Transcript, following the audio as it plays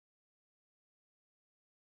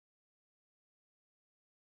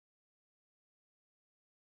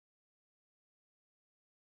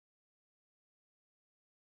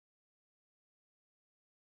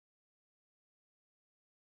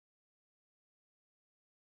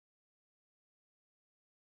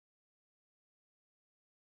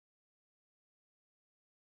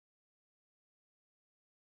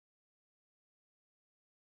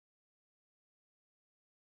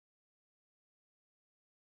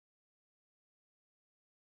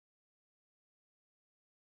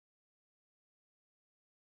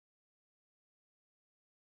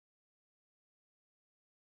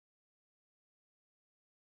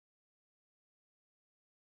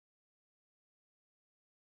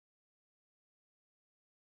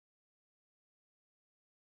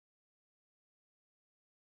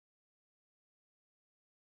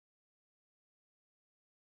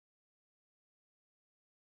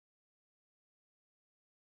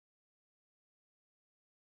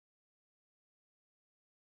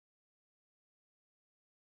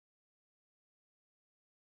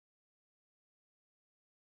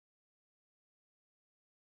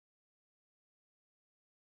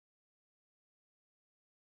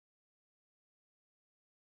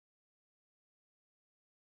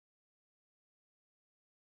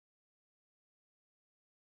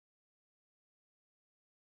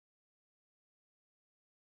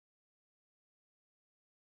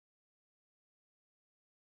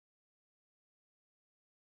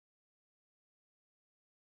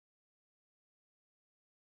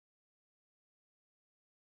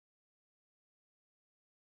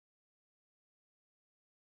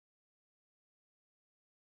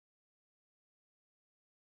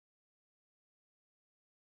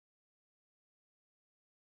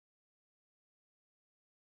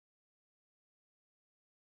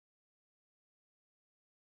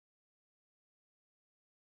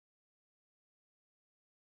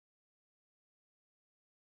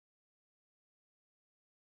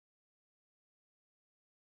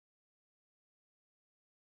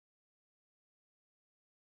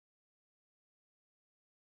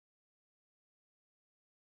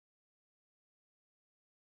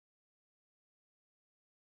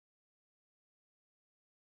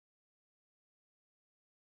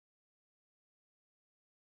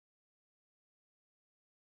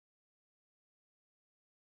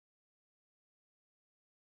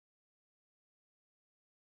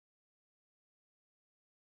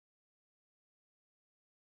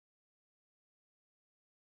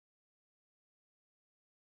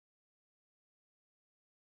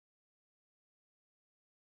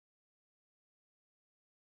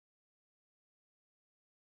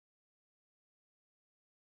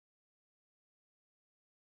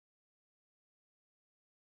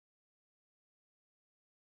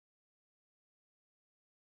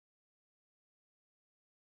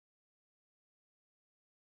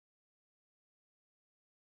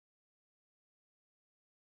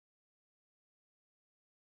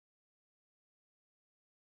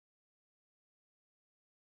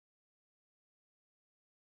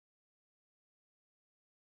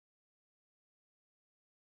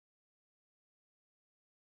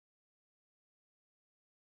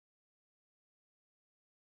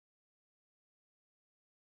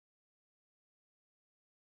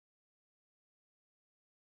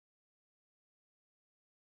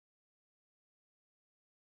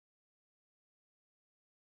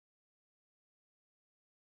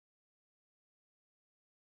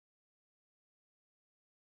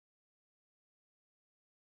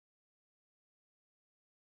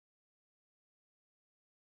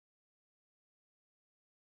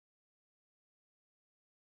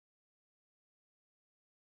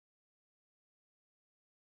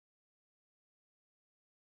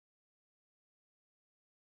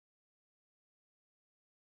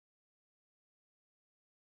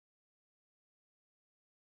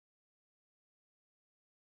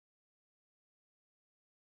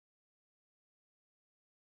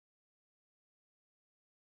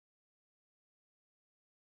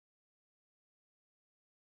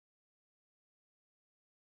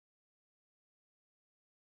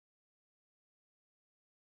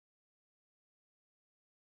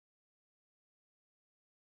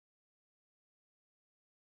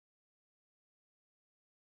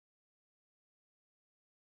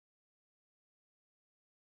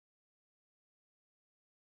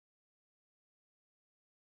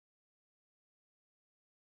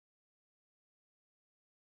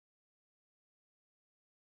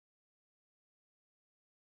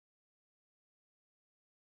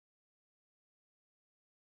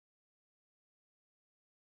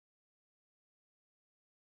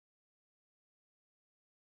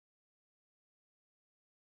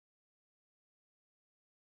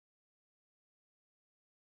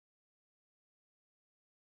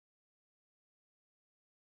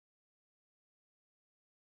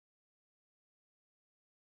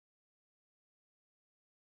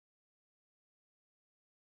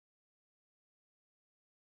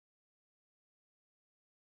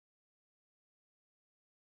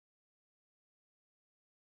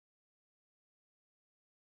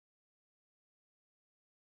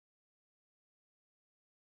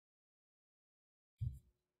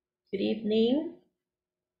Good evening.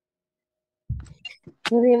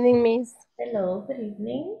 Good evening, Miss. Hello, good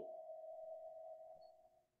evening.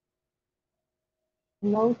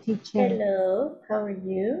 Hello, teacher. Hello, how are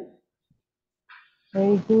you?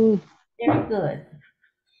 Very good. Very good.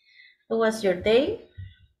 How was your day?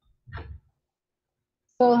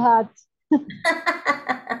 So hot.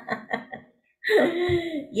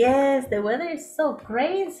 Yes, the weather is so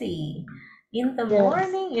crazy. In the Yes.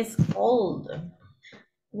 morning, it's cold.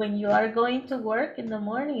 When you are going to work in the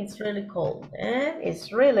morning, it's really cold and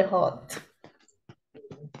it's really hot.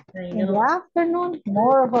 I In the know. afternoon,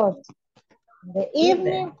 more hot. In the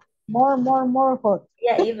evening, more hot.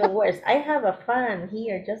 Yeah, even worse. I have a fan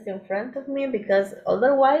here just in front of me because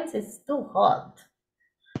otherwise it's too hot.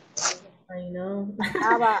 I know.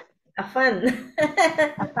 Have A fan.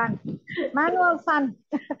 a fan. Manual fan.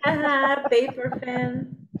 Paper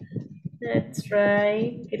fan. That's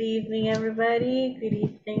right. Good evening, everybody. Good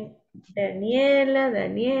evening, Daniela,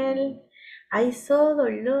 Daniel. I saw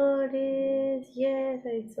Dolores. Yes,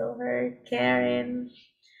 I saw her. Karen,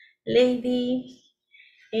 Lady,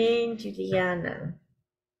 and Juliana.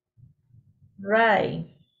 Right.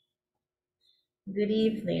 Good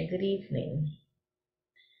evening. Good evening.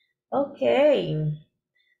 Okay.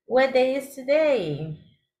 What day is today?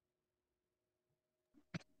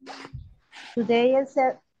 Today is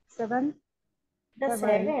 7th. The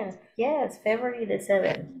February. 7th. Yes, February the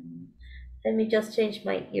 7th. Let me just change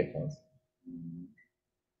my earphones.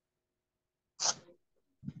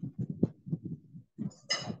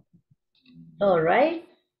 All right.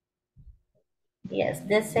 Yes,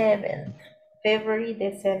 the 7th. February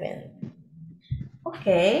the 7th.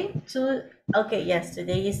 Okay. Okay, yes,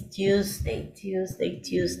 today is Tuesday.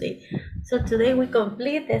 Tuesday. So today we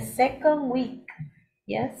complete the second week.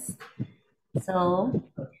 Yes. So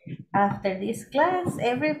after this class,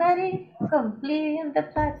 everybody completing the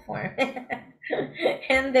platform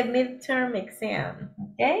and the midterm exam.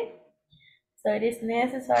 Okay. So it is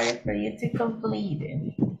necessary for you to complete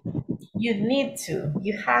it. You need to,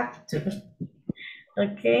 you have to.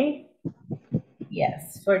 Okay?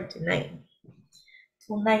 Yes, for tonight.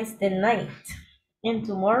 Tonight's the night. And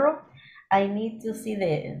tomorrow, I need to see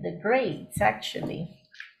the grades actually.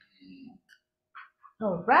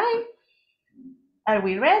 All right. Are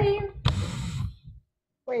we ready?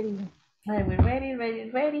 Ready. Are we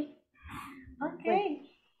ready? Okay.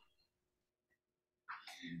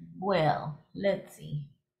 Well, let's see.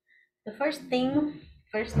 The first things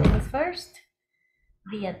first,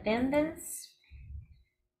 the attendance.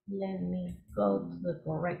 Let me go to the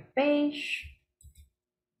correct page.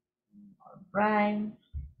 All right.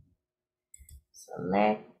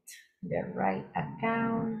 Select the right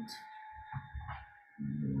account.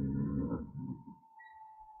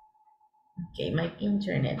 Okay, my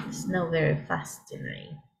internet is not very fast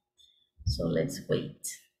tonight. So let's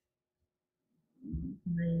wait.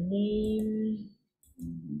 My name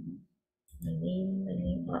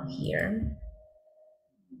up here.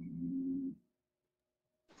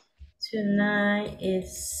 Tonight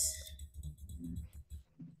is,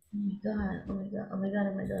 oh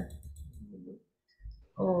my god.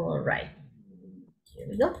 All right, here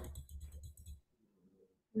we go.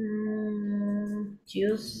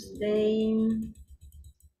 Tuesday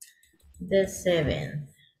the 7th.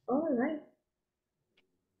 All right.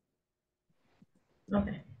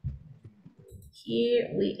 Okay. Here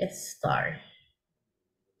we start.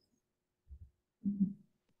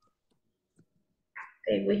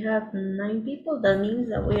 Okay, we have 9 people. That means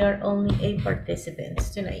that we are only 8 participants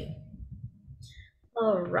tonight.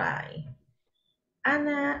 All right.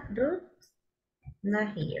 Anna, Ruth,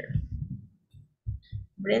 not here.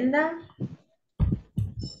 Brenda,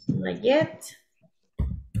 not yet.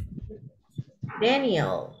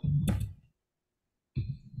 Daniel.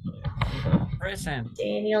 Present.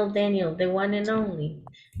 Daniel, the one and only.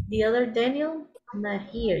 The other Daniel, not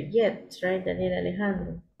here yet, right? Daniel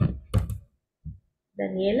Alejandro.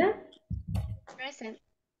 Daniela. Present.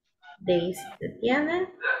 Daisy Tatiana.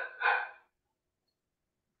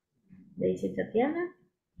 Daisy Tatiana.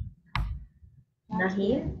 Not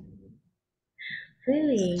here.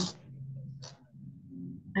 Really?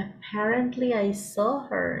 Apparently I saw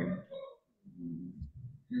her.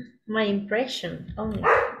 My impression only.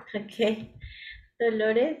 Okay.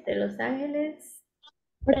 Dolores de Los Ángeles.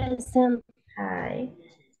 Present. Hi.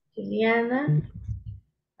 Juliana.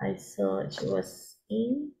 I saw she was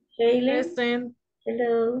in. Helen. Present.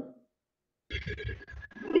 Hello.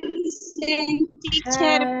 Sí,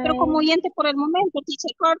 teacher, pero como Hi. oyente por el momento,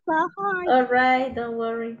 teacher, corta. Hi. All right, don't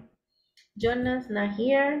worry. Jonas not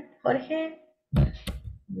here. Jorge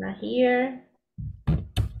not here.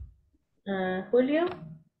 Julio.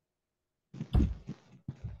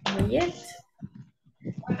 Not yet.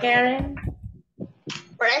 Karen,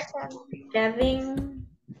 Present. Kevin,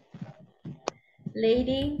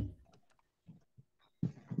 lady,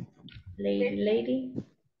 lady.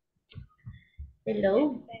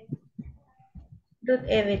 Hello. Good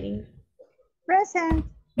evening. Present.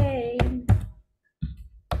 Hey.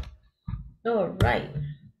 All right.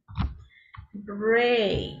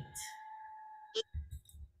 Great.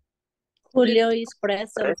 Julio is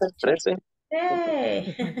present. teacher.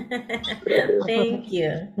 Hey. Thank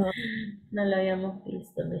you. No lo habíamos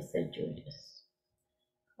visto, Mr. Julius.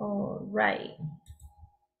 All right.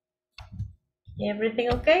 Everything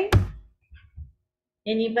okay?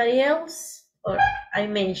 Anybody else? Or I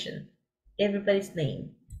mentioned everybody's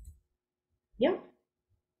name. Yeah?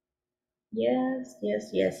 Yes, yes,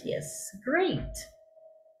 yes, yes. Great.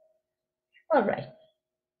 All right.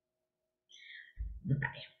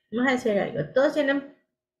 Vale. Vamos a hacer algo. Todos tienen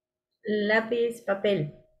lápiz,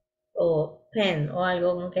 papel o pen o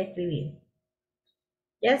algo con que escribir.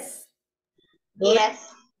 Yes? Good,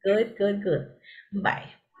 Yes. good, good, good.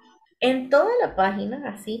 Bye. En toda la página,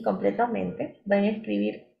 así completamente, van a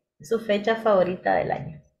escribir su fecha favorita del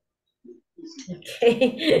año. Ok.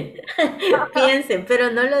 Piensen,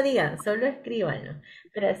 pero no lo digan, solo escríbanlo.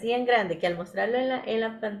 Pero así en grande, que al mostrarlo en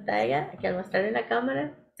la pantalla, que al mostrarlo en la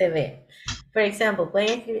cámara, se ve. Por ejemplo,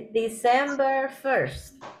 pueden escribir December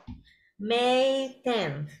 1st, May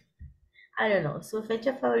 10th. I don't know, su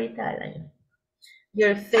fecha favorita del año.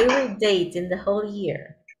 Your favorite date in the whole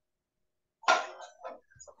year.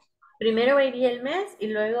 Primero iría el mes y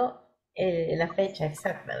luego la fecha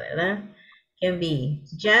exacta, ¿verdad? Can be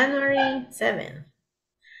January 7th,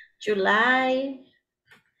 July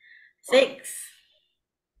 6th.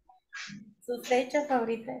 Su fecha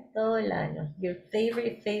favorita de todo el año. Your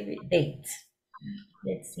favorite date.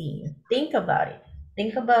 Let's see. Think about it.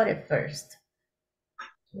 Think about it first.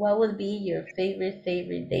 What would be your favorite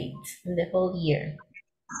date in the whole year?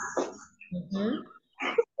 Mhm.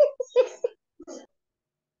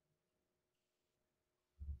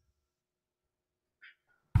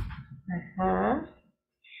 Uh-huh.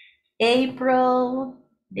 April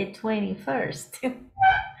the 21st.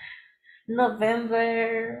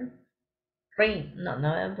 November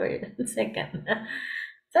November 2nd.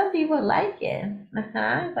 Some people like it.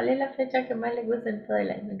 Ajá. ¿Cuál es la fecha que más les gusta en todo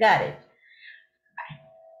el año? Got it.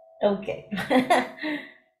 Okay.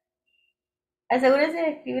 Asegúrense de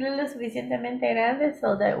escribirlo lo suficientemente grande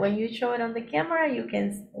so that when you show it on the camera, you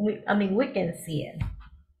can, we can see it.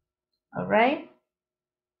 All right?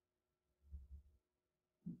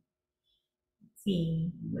 Let's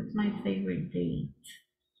see, what's my favorite date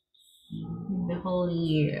in the whole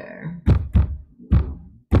year?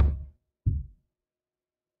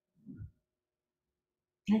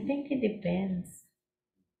 I think it depends.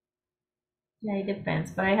 Yeah, it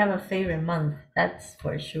depends, but I have a favorite month, that's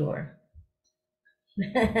for sure.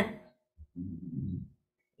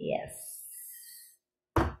 Yes.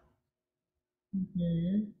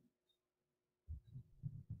 Mhm.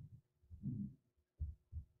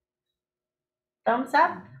 Thumbs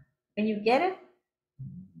up when you get it.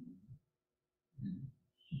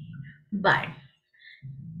 Bye.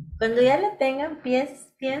 Cuando ya la tengan,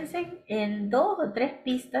 piensen en 2 o 3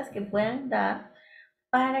 pistas que puedan dar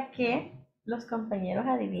para que los compañeros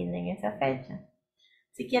adivinen esa fecha.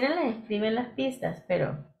 Si quieren, les escriben las pistas,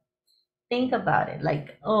 pero think about it.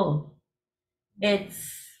 Like, oh,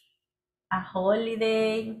 it's a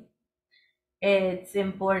holiday. It's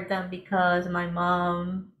important because my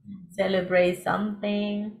mom celebrates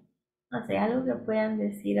something. No sé, algo que puedan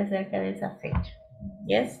decir acerca de esa fecha.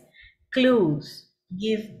 Yes? Clues.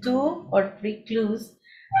 Give 2 or 3 clues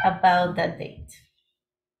about that date.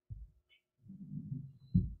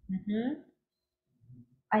 Mhm.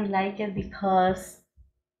 I like it because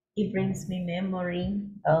it brings me memory.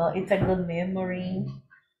 It's a good memory.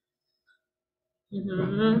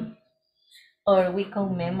 Mhm. Or we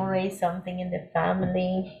commemorate something in the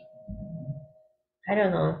family. I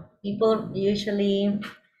don't know. People usually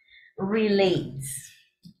relate.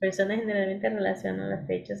 Personas generalmente relacionan las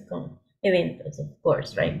fechas con eventos, of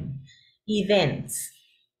course, right? Events.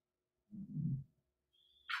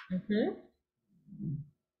 Mhm.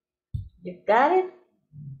 You got it?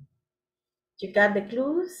 You got the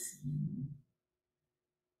clues?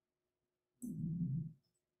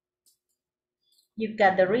 You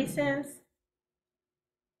got the reasons?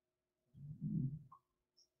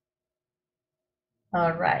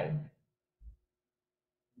 All right.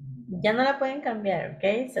 Ya no la pueden cambiar,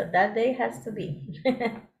 okay? So that day has to be.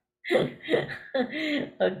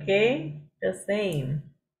 Okay, the same.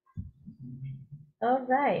 All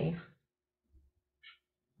right.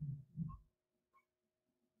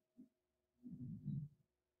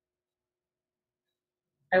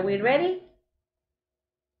 Are we ready?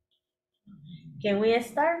 Can we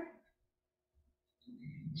start?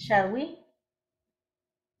 Shall we?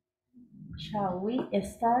 Shall we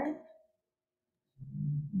start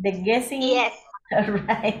the guessing? Yes. All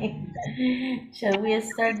right. Shall we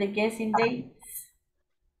start the guessing dates?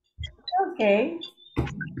 Okay.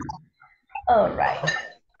 All right.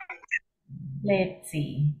 Let's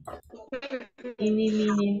see. Eeny,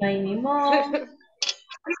 meeny, miny, moe.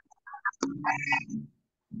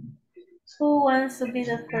 Who wants to be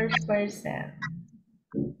the first person?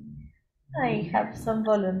 I have some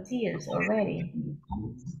volunteers already.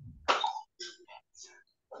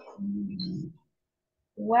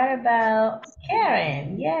 What about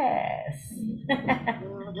Karen? Yes.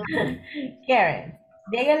 Karen,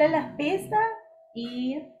 dígale las pistas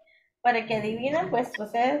y para que adivinen, pues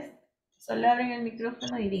ustedes solo abren el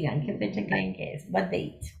micrófono y digan qué fecha creen que es. What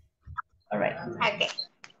date? All right. Okay.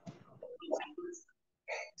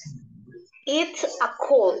 It's a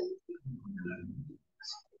cold.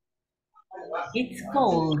 It's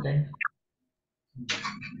cold.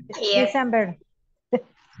 Yes. December.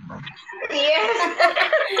 Yes.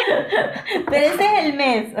 Pero ese es el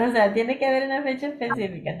mes, o sea, tiene que haber una fecha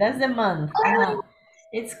específica. That's the month. Ajá.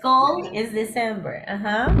 It's cold, it's December.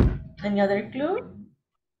 Ajá. Any other clue?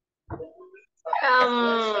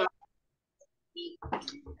 Um,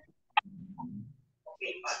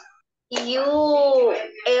 you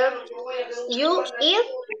you eat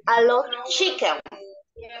a lot of chicken.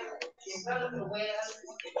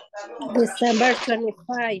 December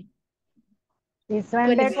 25.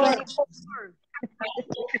 December 24. 24.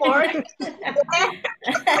 Or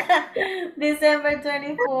December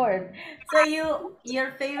 24th. So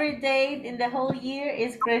your favorite date in the whole year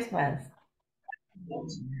is Christmas.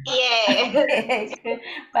 yeah.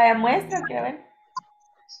 Vaya muestra, quiero ver.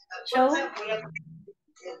 Show.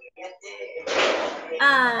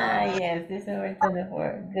 Ah, yes, December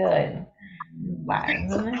 24th. Good. Vale,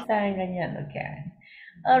 no me estaba engañando, Karen.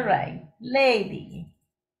 All right, lady.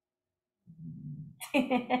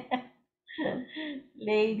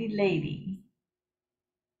 Lady.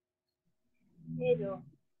 Pero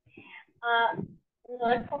no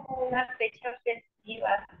es como una fecha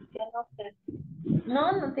festiva, yo no sé.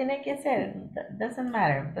 No tiene que ser, doesn't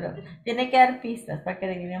matter, pero tiene que dar pistas para que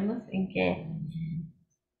adivinemos en qué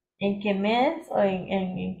mes o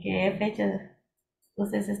en qué fecha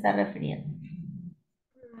usted se está refiriendo.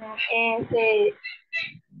 And the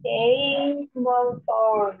 8th month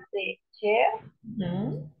of the year.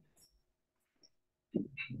 Mhm.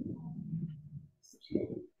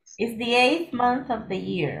 It's the 8th month of the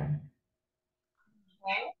year.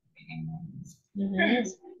 Mhm.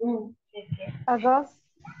 August.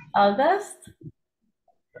 August.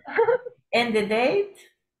 And the date.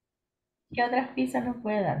 ¿Qué otras pistas nos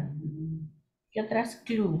puede dar? ¿Qué otras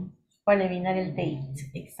clue para adivinar el date?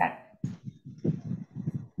 Exacto.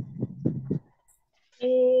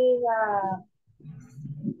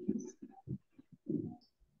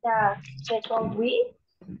 The second week.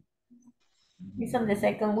 It's on the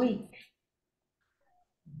second week.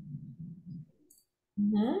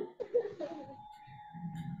 Mhm.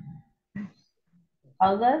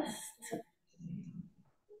 August.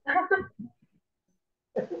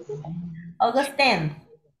 August 10th.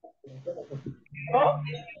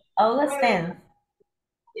 August 10th.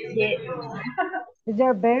 Yes. Is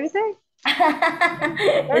your birthday?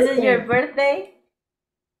 Is it your birthday?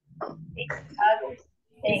 August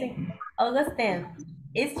Is it 10th. August 10th?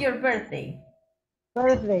 It's your birthday.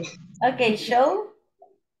 Birthday. Okay, show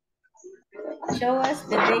us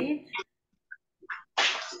the date.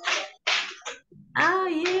 Oh,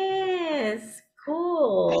 yes.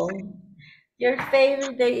 Cool. Your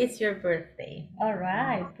favorite day is your birthday. All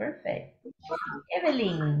right, perfect.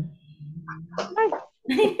 Evelyn.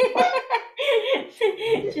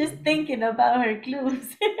 She's thinking about her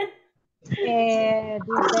clues. This day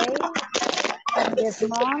and this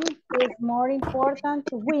month is more important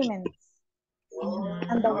to women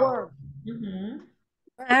and the world. Mhm.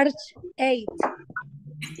 March 8th.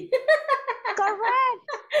 Correct.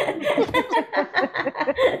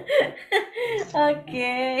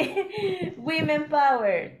 Okay. Women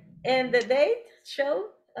power. And the date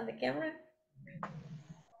show on the camera.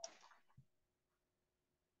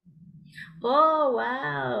 Oh,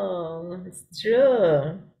 wow. It's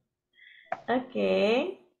true.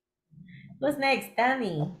 Okay. Who's next?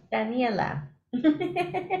 Daniela.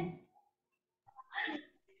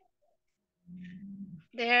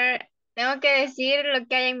 Tengo que decir lo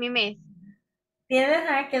que hay en mi mes.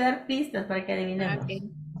 Tienes que dar pistas para que adivinemos. Okay.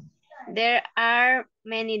 There are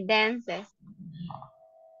many dances.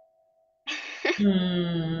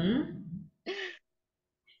 Hmm.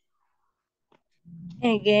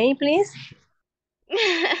 Again, please.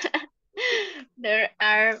 There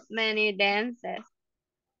are many dances.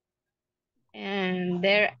 And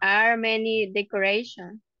there are many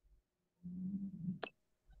decorations.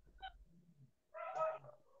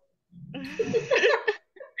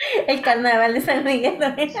 El carnaval de San Miguel.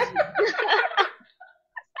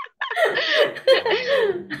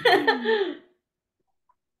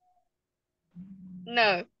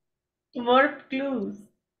 No. More clues.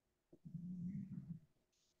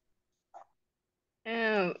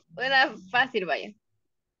 Una fácil, vaya.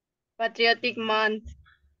 Patriotic Month.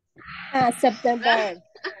 September.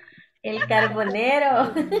 El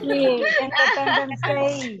carbonero. Sí, Independence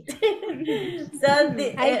Day. So,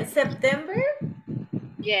 September?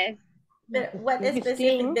 Yes. But what a 15.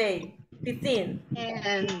 specific day? 15.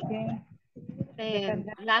 And Okay.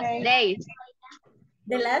 last Day. days.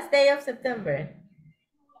 The last day of September.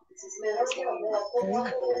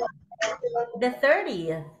 The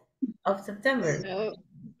 30th of September. Oh,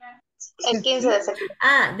 El 15 de septiembre.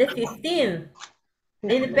 Ah, the 15th.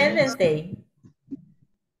 Independence Day.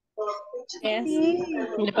 Yes. Sí.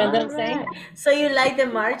 Independence Day. Alright. So you like the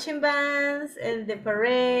marching bands and the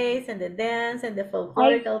parades and the dance and the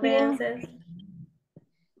folklorical dances?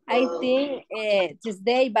 I think this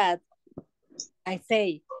day, but I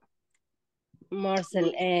say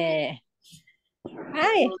Marcel. I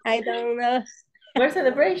don't know. More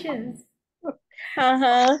celebrations.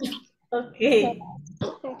 Uh-huh. Okay.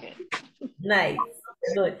 Nice.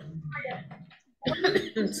 Good.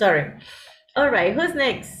 Sorry. All right. Who's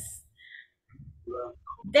next?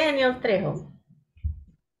 Daniel Trejo.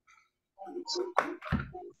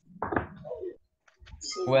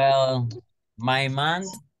 Well, my month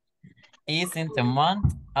is in the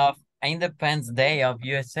month of Independence Day of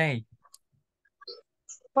USA.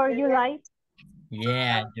 For July.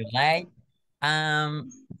 Yeah, July.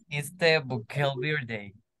 It's the vocabulary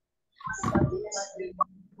day.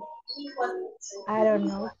 I don't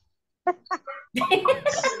know.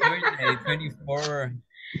 Birthday 24.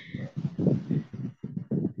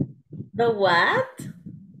 The what?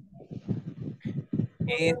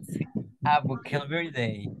 It's a vocabulary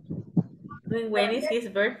day. When is his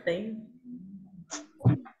birthday?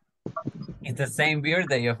 It's the same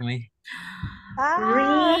birthday of me.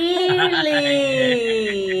 Ah, Really?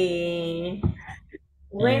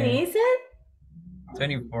 When Yeah. is it?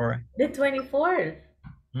 24. The 24th.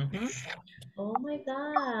 Mm-hmm. Oh my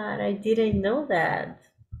God, I didn't know that.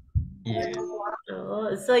 Yeah.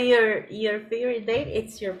 Oh, so your favorite date,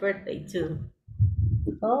 it's your birthday too.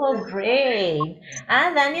 Oh, great.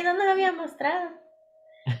 Ah, Dani no nos había mostrado.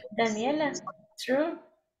 Daniela, true.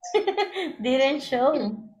 Didn't show.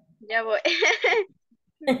 ya voy.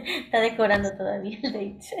 Está decorando todavía el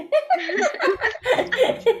date.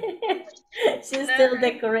 She's No. still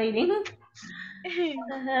decorating.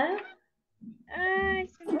 Ajá. Ay,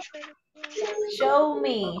 se me fue. Show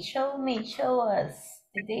me, show us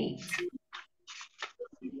the date.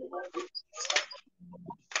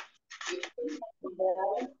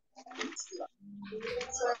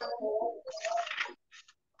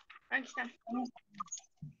 Aquí está.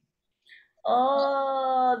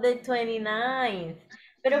 Oh, the 29th.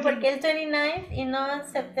 Pero ¿por qué el 29th y no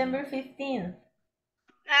September 15th?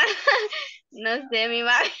 No sé, mi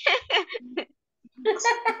madre.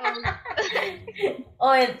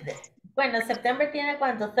 O bueno, September tiene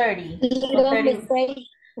cuánto, 30 o 30,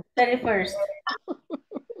 31st.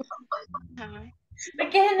 Ajá.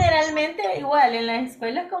 Porque generalmente igual en las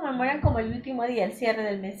escuelas conmemoran como el último día, el cierre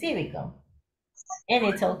del mes cívico. And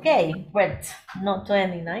it's okay, but not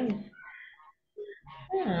 29th.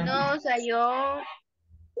 No, o sea, yo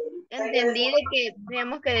entendí de que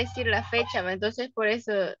teníamos que decir la fecha, ¿va? Entonces por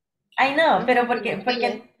eso. I know, pero ¿por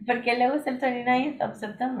Porque qué le gusta el 29th of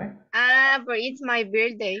September? but it's my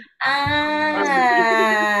birthday. Ah,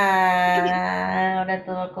 ahora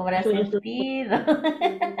todo cobra sentido.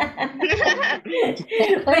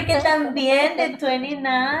 Porque también el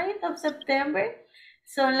 29th of September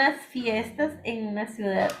son las fiestas en una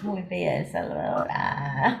ciudad muy bella de El Salvador.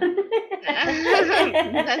 Ah.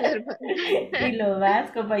 Hilo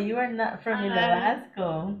Vasco, but you are not from Hilo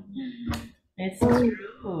Vasco. It's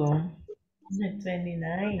true. The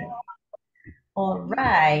 29th. All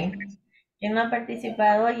right. ¿Quién no ha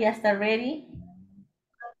participado? ¿Ya está ready?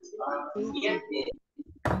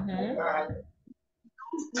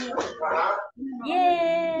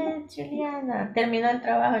 Yeah, Juliana. Terminó el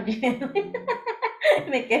trabajo, Juliana.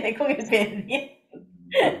 Me quedé con el pendiente.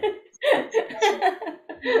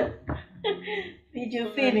 Did you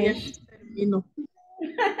finish? No.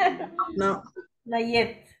 No. Not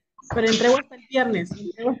yet. Pero entrego hasta el viernes.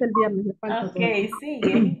 Entrego hasta el viernes. Le falta Ok, todo.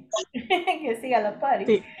 sigue. Que siga la party.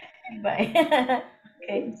 Sí. Bye.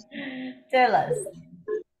 Okay. Tell us.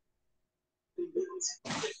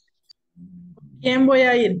 ¿Quién voy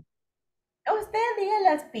a ir? Usted diga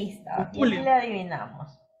las pistas y así Julio. le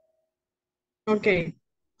adivinamos. Ok.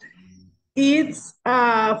 It's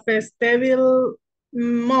a festival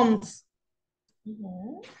month.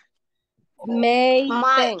 Ujú. May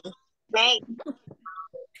May. 10.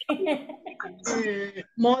 May.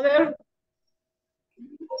 Mother.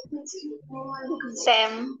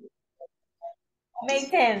 Sam. May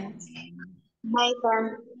 10. May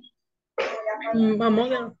 10. A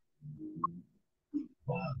mother.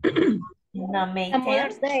 No, May A 10.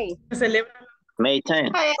 Mother's Day. Se celebra. May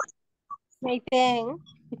 10. May 10.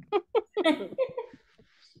 10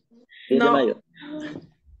 de No. mayo.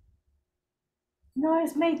 No,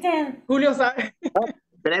 es May 10. Julio sabe.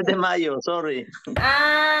 3 de mayo, sorry.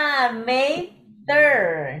 Ah, May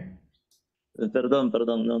 3rd. Perdón,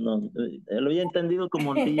 no. Lo había entendido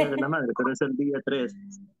como el día de la madre, pero es el día 3.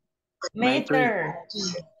 May 3rd.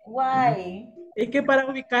 Why? Es que para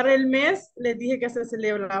ubicar el mes, les dije que se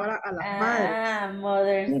celebraba a las madres. Ah,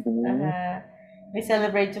 mothers. Ujú. We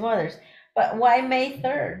celebrate mothers. But why May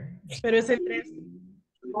 3rd? Pero es el 3.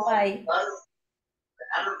 Why?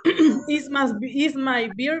 It's my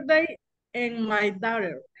birthday and my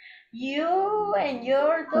daughter. You and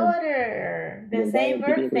your daughter, the same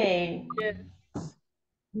birthday.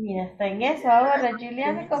 Mira, está en eso ahora.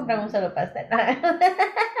 Juliana compra un solo pastel.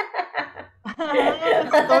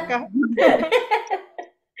 Me toca.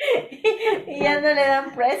 Y ya no le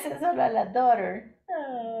dan presents solo a la daughter.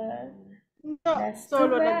 Ah, No, that's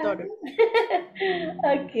solo too la bad. daughter.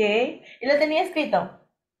 Ok. ¿Y lo tenía escrito?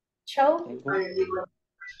 Show.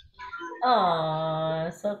 Oh,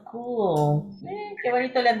 so cool. Qué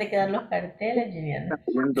bonito le han de quedar los carteles, Juliana.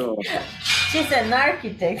 Haciendo- She's an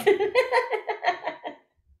architect.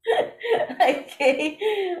 Okay.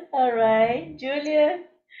 All right. Julia,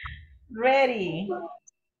 ready.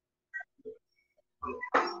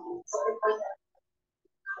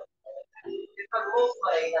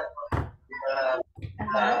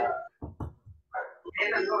 Ajá.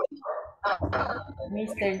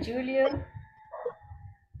 Mr. Julio.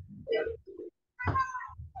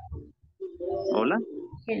 Hola,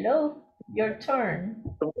 Hello. Your turn.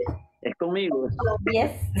 es conmigo.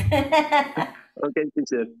 Yes. Ok,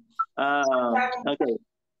 teacher. Ok.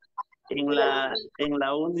 En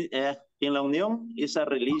la unión is a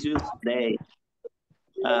religious day.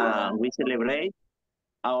 We celebrate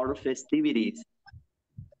our festivities.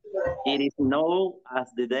 It is known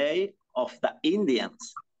as the Day of the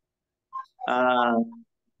Indians.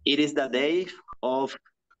 It is the day of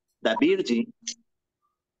the Virgin,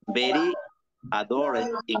 very adored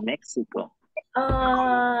in Mexico.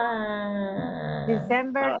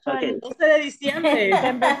 December Okay. 20. 12 de diciembre.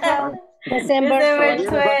 December 12. December December 12. Todavía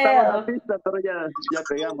me faltaba la 12. pista, pero ya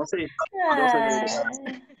pegamos, sí. 12 Ah, de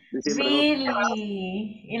diciembre 12.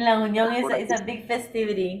 really? En la unión Por es aquí. a big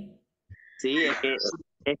festivity. Sí,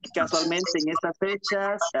 es que casualmente en estas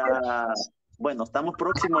fechas, bueno, estamos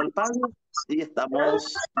próximos al pago y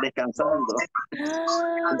estamos descansando.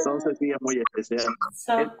 Ah, Entonces sí, es muy especial.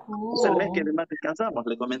 so Es el mes que cool. más descansamos,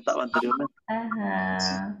 le comentaba anteriormente.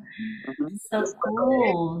 Ajá. Ujú. So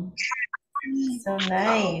cool. So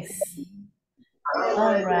nice.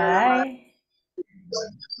 All right.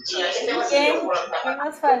 ¿Quién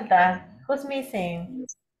nos falta? Who's missing?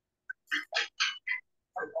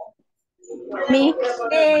 Me.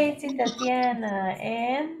 Hey, sí, Tatiana.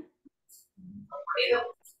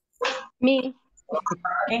 Me.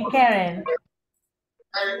 And Karen.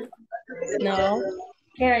 No.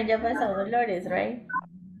 Karen, ya pasó Dolores, right?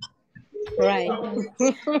 Right.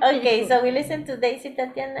 Okay, so we listen to Daisy,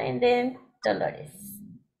 Tatiana, and then Dolores.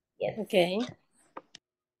 Yes. Okay.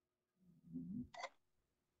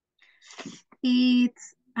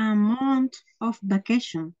 It's a month of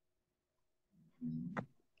vacation.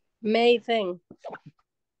 May 10.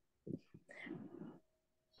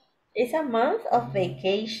 It's a month of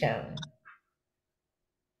vacation.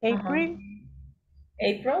 April.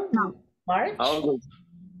 April? No. March? August.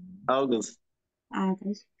 August.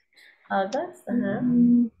 August?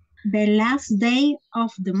 The last day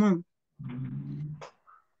of the month.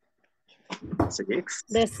 6.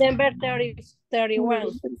 December 31.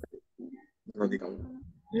 No digamos.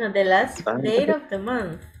 No, the last date of the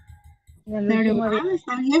month. El Pero último día.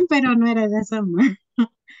 está bien, pero no era de esa manera.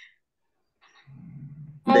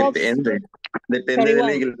 Depende de la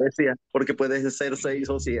 31. iglesia, porque puede ser 6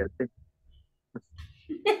 o 7.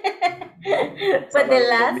 But the Sábado,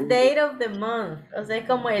 last domingo. date of the month. O sea, es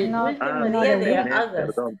como el Not, último Ah, not día the de week. agosto.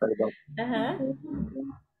 perdón, perdón. Ajá.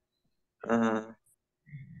 Ah,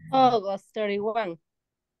 August 31.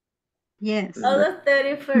 Yes. August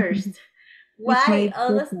 31st. It's Why my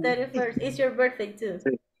August birthday. 31st? It's your birthday too.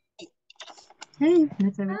 sí. Hey,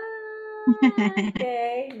 that's a bit.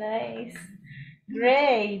 Okay, nice.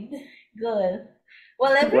 Great. Good.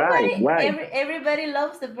 Well, Why? everybody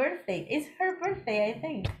loves the birthday. It's her birthday, I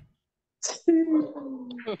think.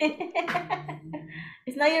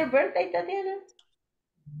 It's not your birthday, Tatiana?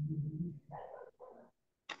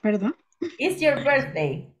 Perdón. It's your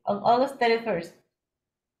birthday on August 31st.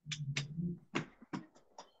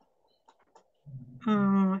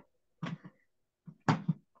 Ah,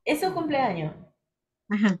 Es su cumpleaños.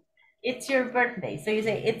 ajá. It's your birthday. So you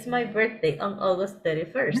say, it's my birthday on August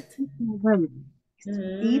 31st.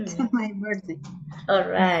 It's my birthday. All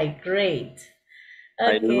right, great.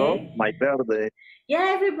 I love Okay. my birthday.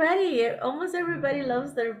 Yeah, almost everybody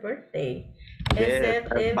loves their birthday. Yes, Except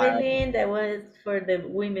that's fine. Evelyn, that was for the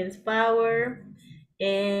women's power.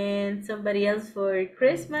 And somebody else for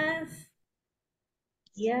Christmas.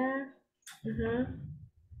 Yeah.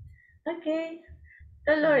 Okay.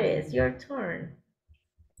 Dolores, your turn.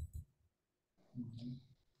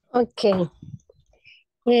 Okay.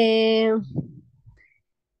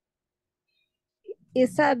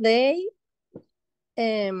 It's a day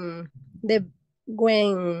the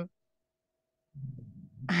when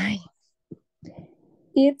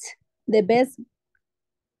it's the best.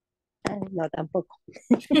 No, tampoco.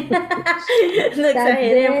 No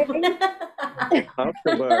exageremos.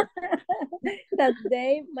 October. That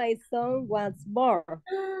day my son was born.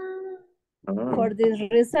 Ah, For this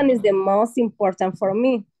reason is the most important for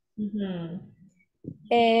me. Mhm.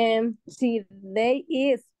 And today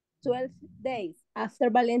is 12 days after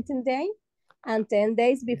Valentine's Day and 10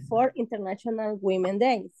 days before International Women's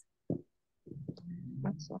Days.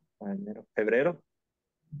 marzo, enero, febrero.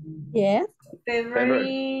 Yes.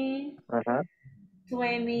 February Ajá.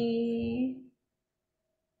 20.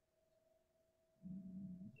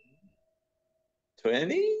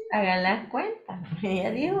 20. Hagan las cuentas.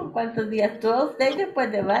 Ya digo, ¿cuántos días? 12 days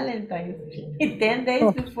después de Valentine's y 10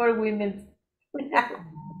 days before Women's.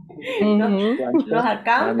 Los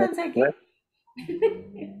accountants aquí.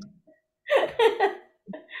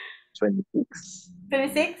 26.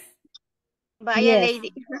 26. Vaya, Yes.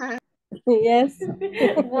 lady. Yes.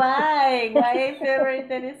 Why? Why is February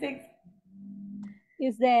 26?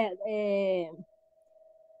 Is that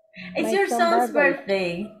It's my your son's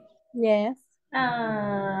birthday. birthday. Yes.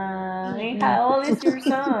 And how old is your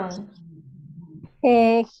son?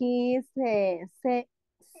 He's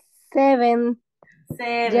 7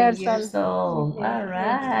 7 years years old. Yes. All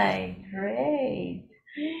right, great.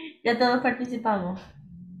 Ya todos participamos.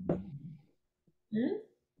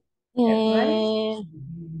 Everybody?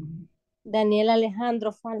 Daniel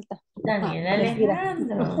Alejandro falta. Daniel Mentira.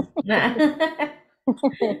 Alejandro.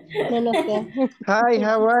 No, no sé. Hi,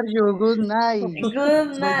 how are you? Good night.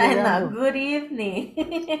 Good Soy night. No, llegando. good evening.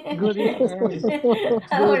 Good evening.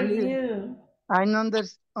 How Good are evening. you? I don't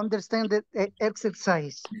understand the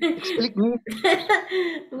exercise. Explain me.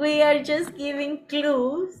 We are just giving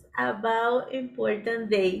clues about important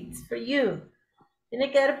dates for you. Tiene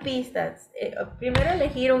que dar pistas. Primero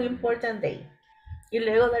elegir un important date y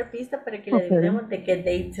luego dar pistas para que le Okay. adivinemos de qué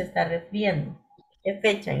date se está refiriendo, qué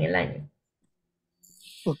fecha en el año.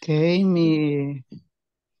 Ok, mi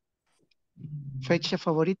fecha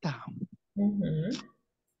favorita.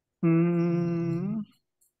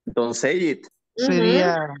 Don't say it.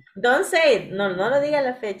 Sería, Don't say it. No, no lo diga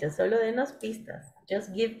la fecha, solo denos pistas.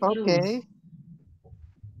 Just give clues. ok,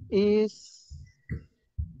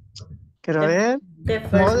 quiero ver, The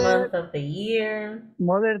first month of the year.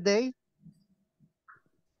 Mother Day.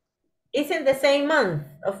 It's in the same month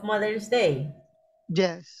of Mother's Day.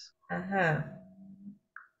 Yes. Ajá.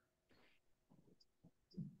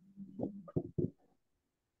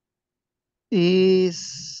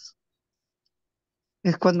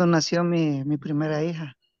 Es cuando nació mi primera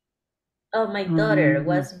hija. Oh, my daughter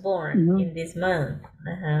was born in this month.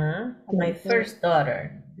 Ajá. My first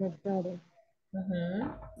daughter.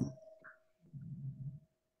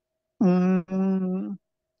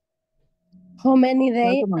 How many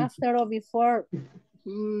days after or before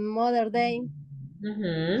Mother Day?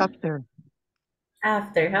 After.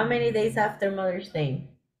 After. How many days after Mother's Day?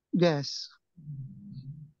 Yes.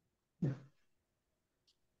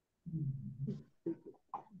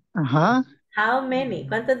 Ajá. How many?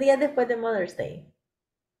 ¿Cuántos días después de Mother's Day?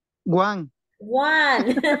 One.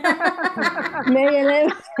 One. May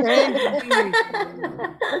 11.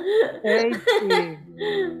 80.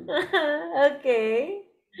 Okay.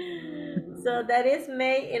 So that is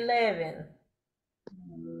May 11th.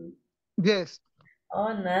 Yes.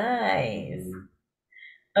 Oh, nice.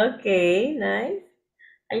 Okay, nice.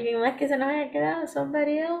 ¿Alguien más que se nos haya quedado?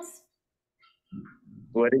 Somebody else?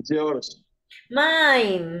 What is yours?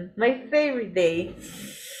 Mine, my favorite day.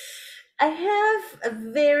 I have a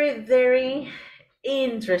very, very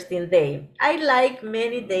interesting day. I like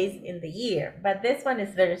many days in the year, but this one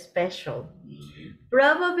is very special.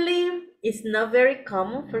 Probably it's not very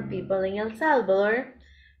common for people in El Salvador,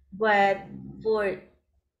 but for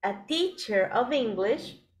a teacher of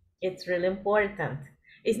English, it's really important.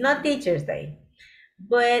 It's not Teacher's Day,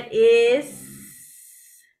 but it's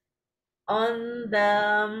on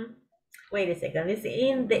the, wait a second, it's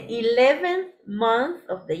in the 11th month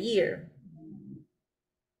of the year.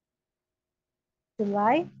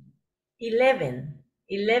 July, 11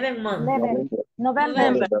 months. 11,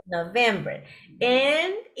 November, November.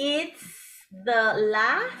 And it's the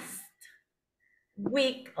last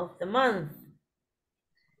week of the month.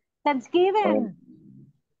 Thanksgiving.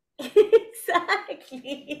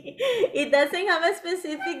 Exactly. It doesn't have a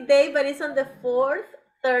specific day, but it's on the fourth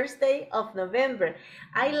Thursday of November.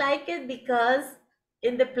 I like it because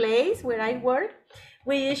in the place where I work,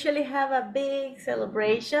 we usually have a big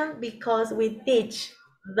celebration because we teach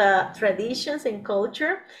the traditions and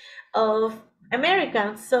culture of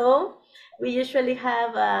Americans. So we usually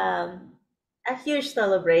have a huge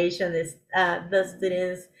celebration. The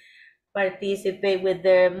students participate with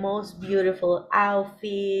their most beautiful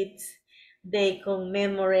outfits. They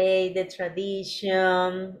commemorate the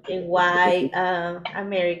tradition and why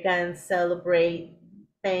Americans celebrate,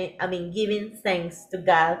 giving thanks to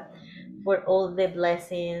God for all the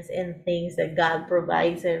blessings and things that God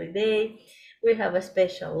provides every day. We have a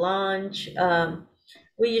special lunch.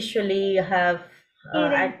 We usually have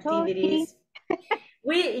Eating turkey. activities.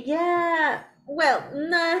 Yeah, well,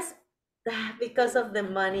 not because of the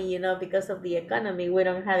money, because of the economy, we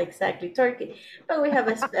don't have exactly turkey, but we have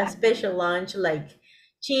a special lunch like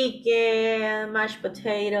chicken, mashed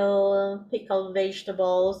potato, pickled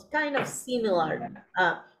vegetables, kind of similar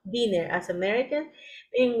dinner as American.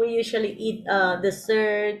 And we usually eat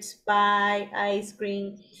desserts, pie, ice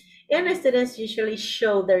cream, and the students usually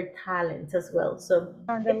show their talents as well. So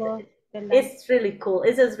On the Lord, the Lamb. it's really cool.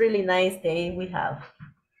 It's a really nice day we have.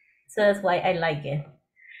 So that's why I like it.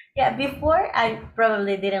 Yeah, before I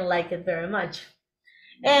probably didn't like it very much.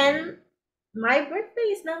 And my birthday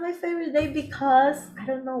is not my favorite day because I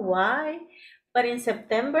don't know why, but in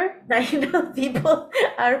September, people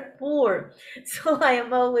are poor. So I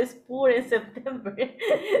am always poor in September.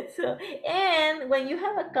 So, and when you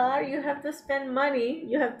have a car, you have to spend money,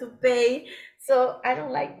 you have to pay. So I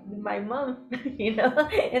don't like my mom,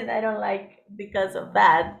 and I don't like because of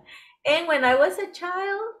that. And when I was a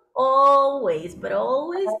child, always, but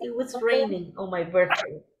always, it was raining on my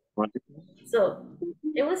birthday. So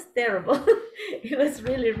it was terrible. It was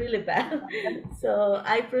really, really bad. So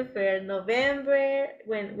I prefer November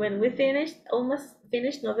when we finished, almost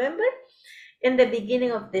finished November, in the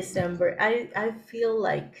beginning of December. I feel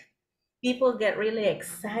like people get really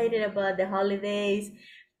excited about the holidays.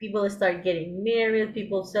 People start getting married.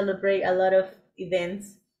 People celebrate a lot of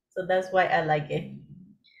events. So that's why I like it.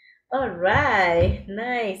 All right,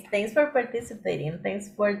 nice. Thanks for participating. Thanks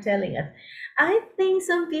for telling us. I think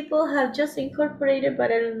some people have just incorporated, but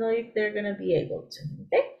I don't know if they're gonna be able to.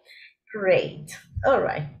 Okay, great. All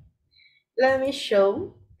right, let me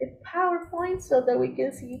show the PowerPoint so that we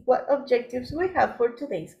can see what objectives we have for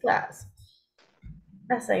today's class.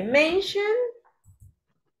 As I mentioned,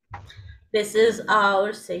 this is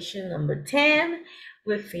our session number 10.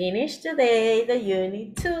 We finished today the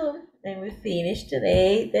unit 2 and we finished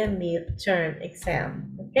today the midterm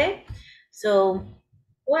exam, okay? So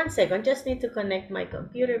 1 second, just need to connect my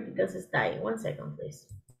computer because it's dying. 1 second, please.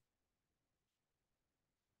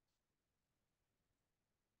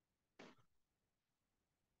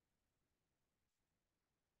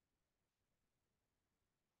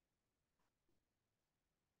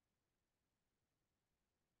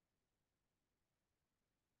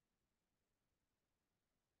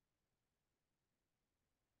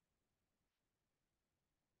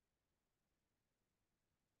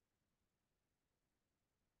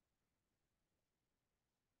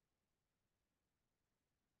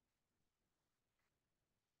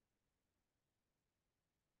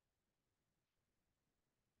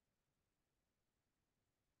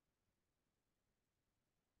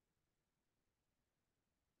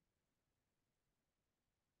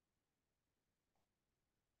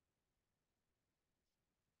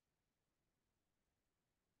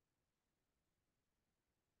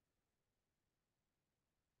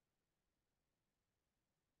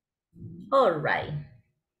 All right.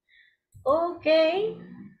 Okay.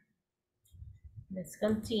 Let's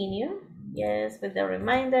continue. Yes, with the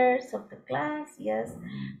reminders of the class. Yes.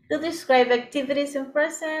 To describe activities in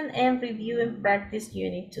present and review and practice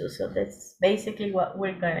unit 2. So that's basically what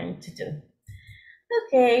we're going to do.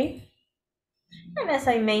 Okay. And as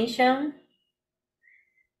I mentioned,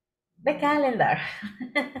 the calendar.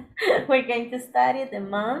 We're going to study the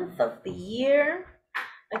month of the year.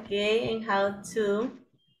 Okay, and how to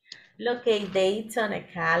locate dates on a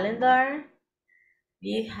calendar.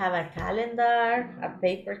 You have a calendar, a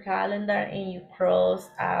paper calendar, and you cross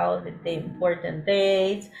out the important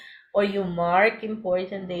dates, or you mark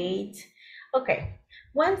important dates. Okay,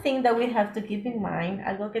 one thing that we have to keep in mind,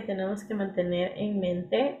 algo que tenemos que mantener en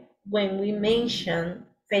mente when we mention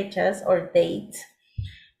fechas or dates,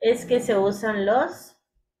 es que se usan los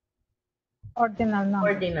Ordinal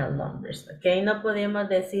numbers. ordinal numbers, okay? No podemos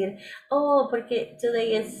decir, oh, porque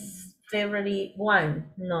today is February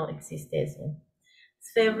 1. No existe eso.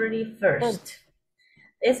 It's February 1st.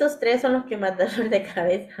 Esos tres son los que más dolor de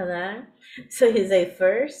cabeza dan. So you say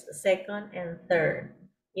first, second, and third.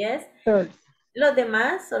 Yes? Third. Los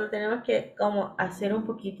demás solo tenemos que como hacer un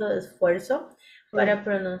poquito de esfuerzo para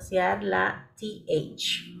pronunciar la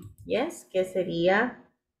TH. Yes? Que sería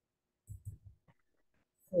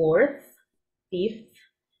fourth, fifth,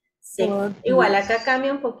 sixth. Fourth, Igual yes. acá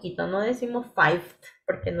cambia un poquito, no decimos fifth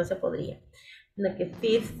porque no se podría, sino que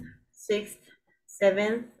fifth, sixth,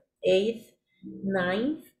 seventh, eighth,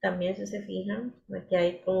 ninth, también si se fijan, aquí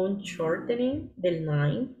hay como un shortening del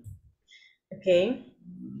nine, ok,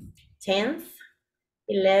 10th,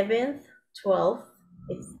 11th, 12th,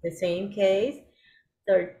 it's the same case,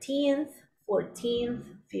 13th, 14th,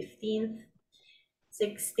 15th,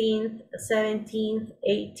 16th, 17th,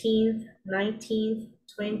 18th, 19th,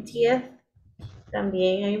 20th.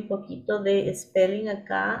 También hay un poquito de spelling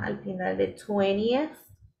acá al final de 20th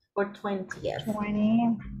o 20th.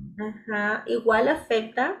 20. Ajá. Igual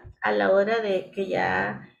afecta a la hora de que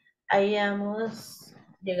ya hayamos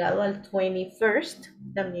llegado al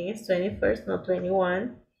 21st. También es 21st, no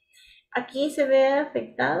 21. Aquí se ve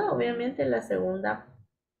afectada obviamente la segunda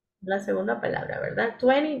palabra, ¿verdad?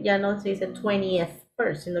 20 ya no se dice 20th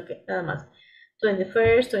first, sino que nada más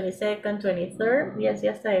 21st, 22nd, 23rd y así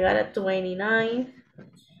hasta llegar a 29th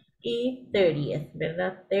y 30th,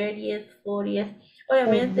 ¿verdad? 30th, 40th.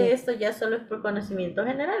 Obviamente esto ya solo es por conocimiento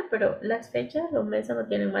general, pero las fechas, los meses no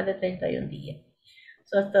tienen más de 31 días.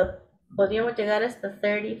 So hasta, podríamos llegar hasta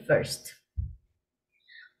 31st.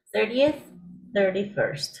 30th,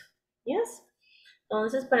 31st. Yes?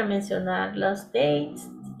 Entonces, para mencionar los dates,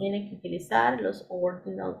 tienen que utilizar los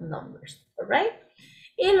ordinal numbers, alright?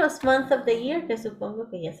 Y los months of the year, que supongo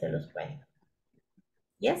que ya se los pueden.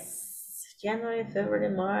 Yes, January, February,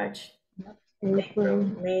 March, April,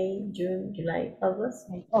 May, June, July, August.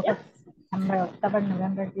 August, September, October,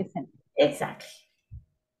 November, December. Exactly.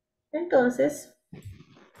 Entonces,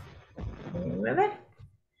 déjenme ver.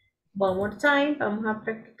 One more time, vamos a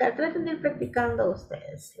practicar. Traten de ir practicando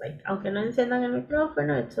ustedes. Like, aunque no enciendan el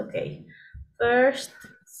micrófono, it's okay. First,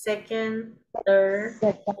 second, third,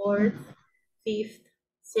 fourth, fifth,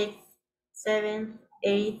 sixth, seventh,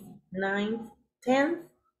 eighth, ninth, tenth.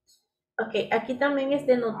 Ok, aquí también es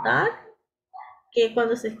de notar que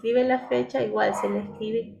cuando se escribe la fecha, igual se le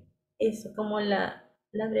escribe eso como la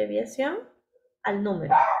abreviación al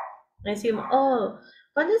número. Decimos, oh,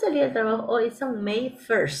 ¿cuándo salí del trabajo? Oh, it's on May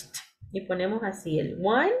 1st. Y ponemos así el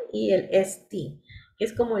 1 y el ST, que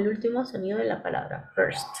es como el último sonido de la palabra,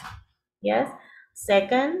 first. Yes?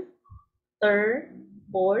 Second, third,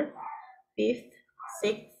 fourth, fifth,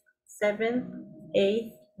 sixth, seventh,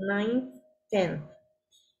 eighth, ninth, 10th,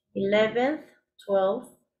 11th,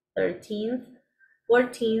 12th, 13th,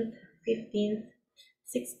 14th, 15th,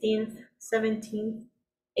 16th, 17th,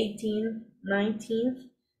 18th,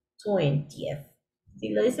 19th, 20th. Si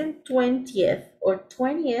lo dicen 20th o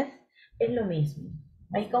 20th, es lo mismo.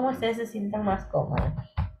 Ahí como ustedes se sientan más cómodos.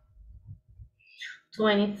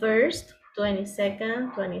 21st,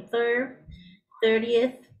 22nd, 23rd,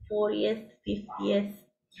 30th, 40th, 50th,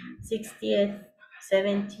 60th,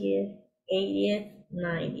 70th, 80th,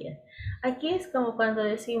 90th. Aquí es como cuando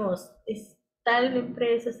decimos, tal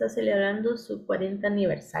empresa está celebrando su 40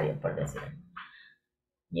 aniversario, por decirlo.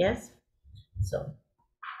 Yes? So,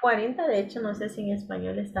 40, de hecho, no sé si en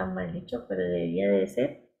español está mal dicho, pero debería de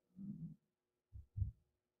ser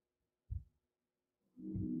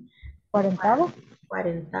 40.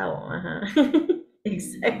 40, ajá.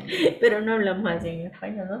 Exacto. Pero no hablamos así en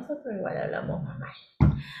español, nosotros igual hablamos mal.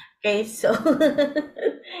 Ok, so,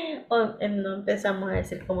 no empezamos a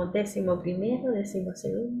decir como 11º,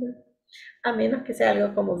 12º. A menos que sea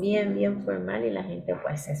algo como bien, bien formal y la gente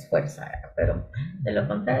pues se esfuerza, ¿verdad? Pero de lo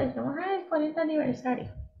contrario, decimos, el 40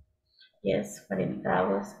 aniversario. Yes,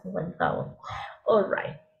 40, 50. All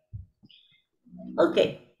right.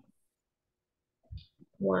 Okay.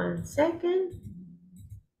 1 second.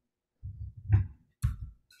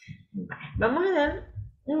 Vamos a dar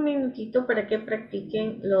un minutito para que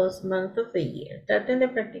practiquen los months of the year. Traten de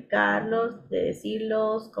practicarlos, de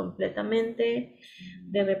decirlos completamente,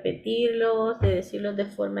 de repetirlos, de decirlos de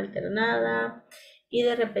forma alternada y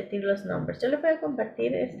de repetir los numbers. Yo les voy a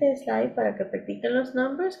compartir este slide para que practiquen los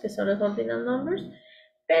numbers, que son los ordinal numbers,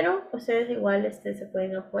 pero ustedes igual se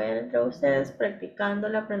pueden apoyar entre ustedes practicando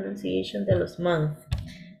la pronunciación de los months.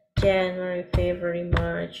 January, February,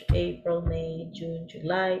 March, April, May, June,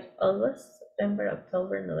 July, August, September,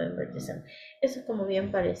 October, November, December. Eso es como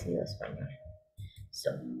bien parecido a español.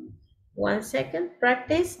 So, 1 second,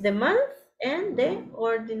 practice the month and the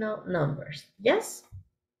ordinal numbers. Yes?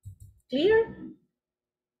 Clear?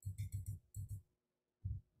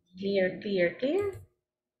 Clear, clear, clear?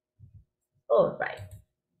 All right.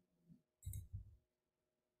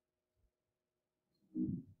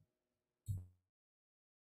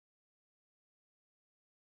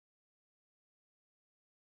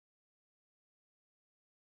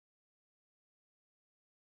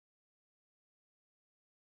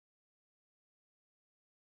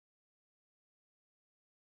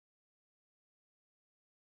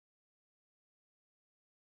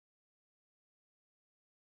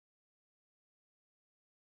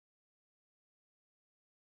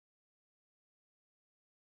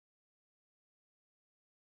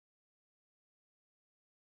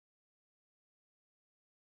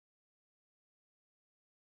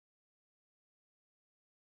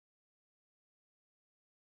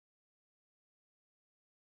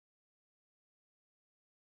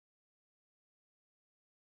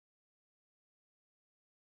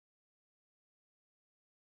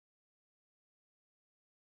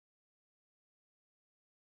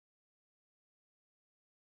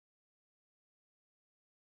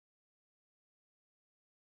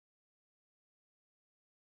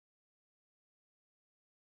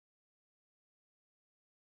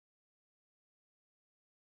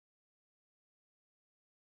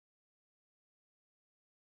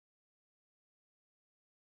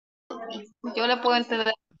 Yo le puedo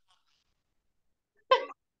entender,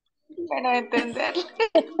 pero entender.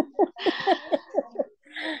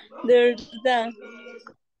 De verdad.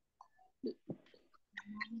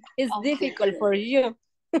 It's Ok. difficult for you.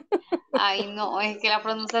 Ay, no, es que la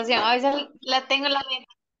pronunciación, a veces la tengo en la mente.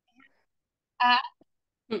 Ah,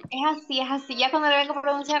 es así. Ya cuando le vengo a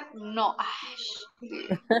pronunciar, no. Ay,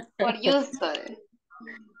 por gusto.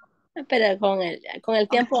 Pero con el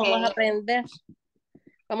tiempo Ok. vamos a aprender.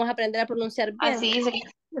 Vamos a aprender a pronunciar bien. Así dice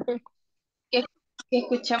que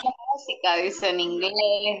escuchamos música, dice en inglés.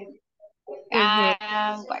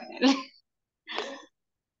 Bueno.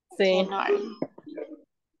 Sí. January.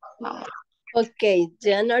 Vamos, Ok,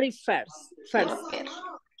 January 1st. quiero First. ver.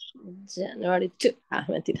 January 2.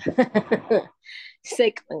 Mentira.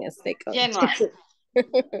 Second. January.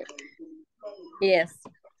 Yes.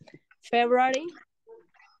 February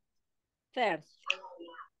 3rd.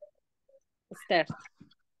 Third.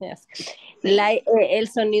 Yes. El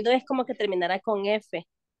sonido es como que terminará con F.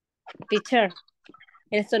 Teacher.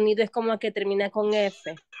 El sonido es como que termina con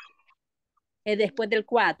F. Después del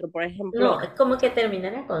 4, por ejemplo. No, es como que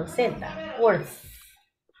terminara con Z. Fourth.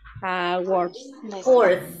 Words.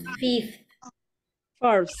 Fourth. Fifth.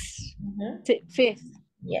 Fourth. Fifth.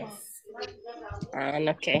 Yes.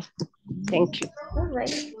 Okay. Thank you. All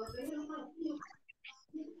right.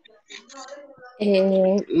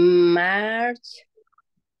 March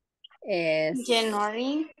is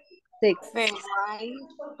January. 6th.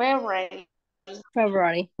 February.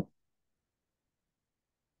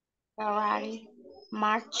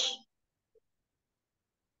 March.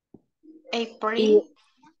 April.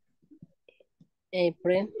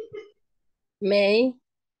 May.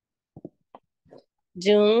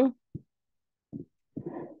 June.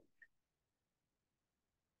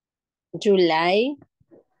 July.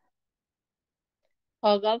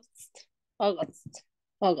 August.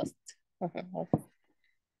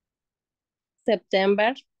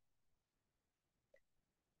 September.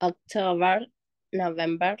 October.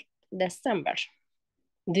 November. December.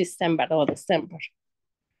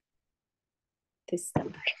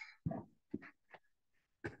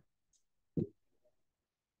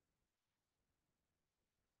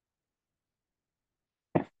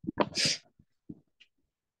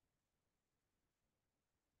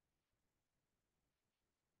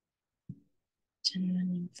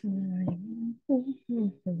 It's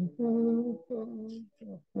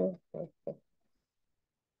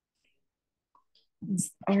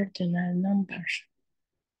ordinal numbers.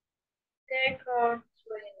 Second,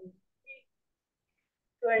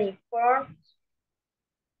 24,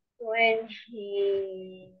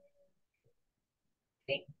 26,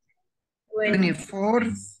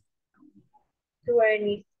 24th,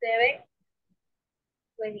 27,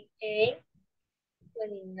 28,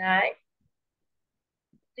 29,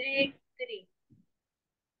 33,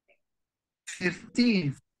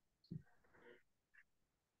 30th,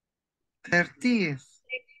 30th,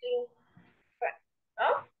 65.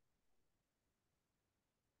 Oh,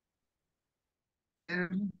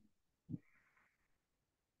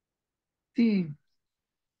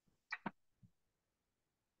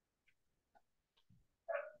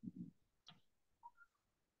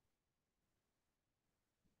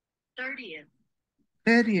 30th,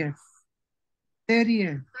 30th,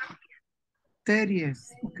 30th, 30th.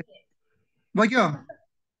 Okay. Voy yo.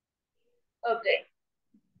 okay.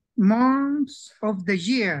 Months of the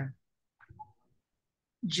year.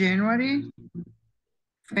 January,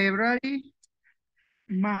 February,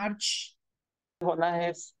 March.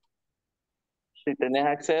 Jonás, si tenés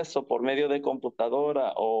acceso por medio de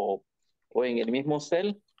computadora o en el mismo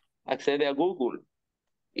cel, accede a Google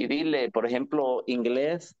y dile, por ejemplo,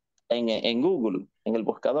 inglés en Google, en el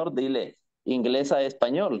buscador, dile inglés a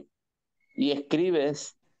español y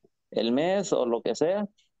escribes el mes o lo que sea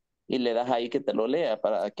y le das ahí que te lo lea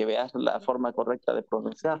para que veas la forma correcta de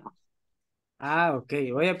pronunciarlo. Ah, ok,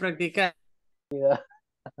 voy a practicar.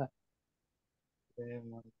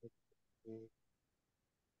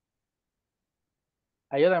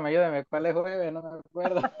 Ayúdame, ayúdame, ¿cuál es jueves? No me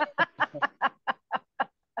acuerdo.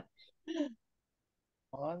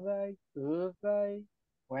 Monday, Tuesday,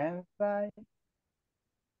 Wednesday.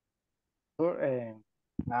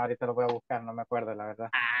 No, ahorita lo voy a buscar, no me acuerdo, la verdad.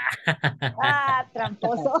 Ah,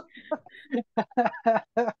 tramposo.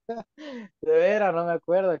 De veras, no me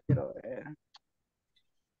acuerdo, quiero ver.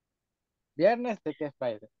 Viernes, sé que es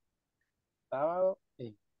Friday. Sábado,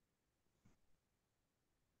 sí.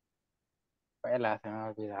 Vuela, se me ha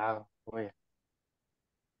olvidado. Uy.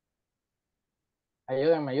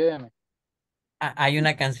 Ayúdenme, ayúdenme. Hay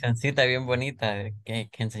una cancioncita bien bonita que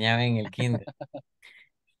enseñaba en el kinder.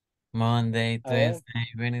 Monday, A ver. Tuesday,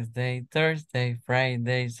 Wednesday, Thursday,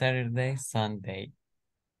 Friday, Saturday, Sunday.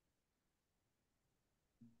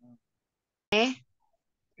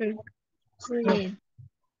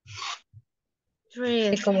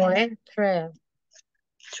 Three, ¿Y cómo es? Trail.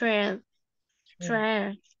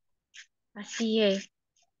 trail. Así es.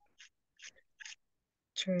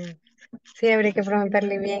 Trail. Sí, habría que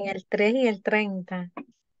preguntarle bien el 3 y el 30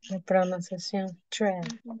 de pronunciación. Trail.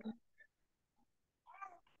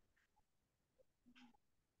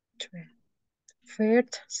 Trail.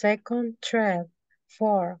 First, second, third,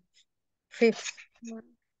 fourth, fifth,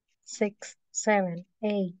 sixth, seven,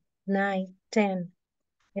 8, 9, 10,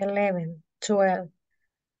 11, 12,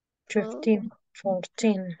 13,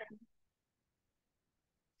 14,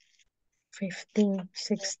 15,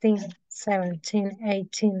 16, 17,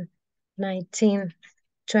 18, 19,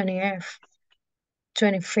 20th,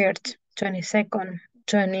 21st, 22nd,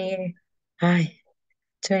 20, ay,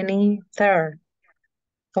 23rd.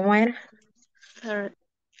 ¿Cómo era? Third,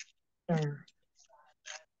 Third.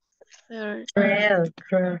 third,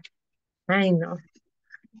 Third. Ay, no.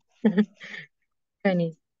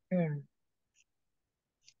 23rd.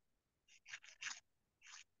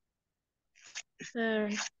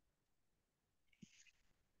 third,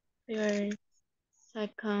 third,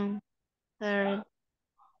 second, third.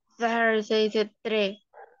 Third se dice tres.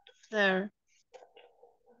 Third,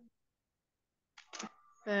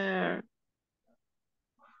 third,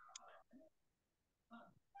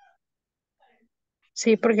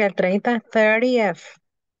 Sí, porque el 30 es 30th.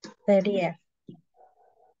 30th.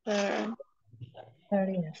 third,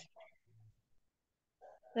 30th.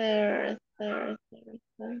 third, third, third,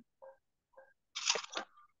 third,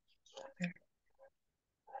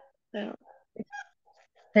 third.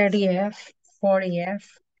 30th, 40th,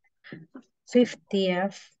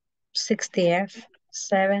 50th, 60th,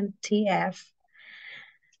 70th,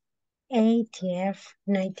 80th,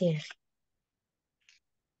 90th.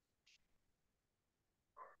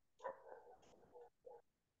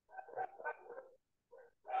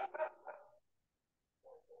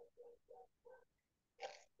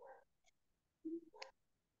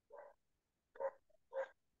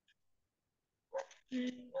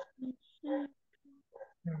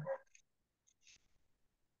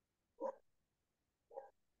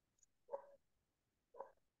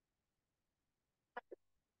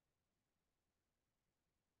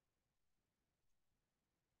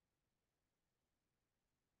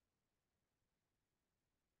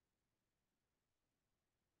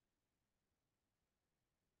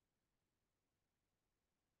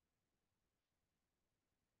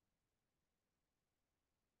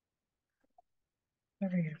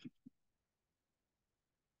 First,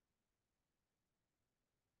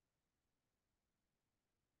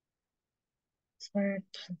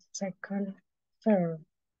 second, third,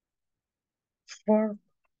 fourth,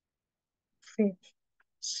 fifth,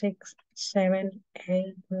 sixth, seventh,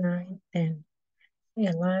 eighth, ninth, 10,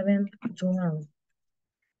 11, 12,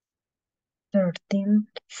 13,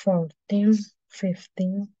 14,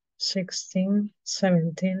 15, 16,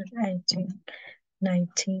 17, 18,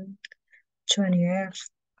 19, 20.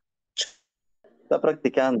 Está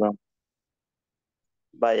practicando.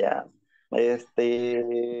 Vaya.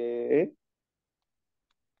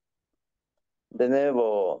 De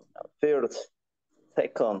nuevo. First,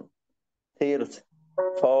 second, third,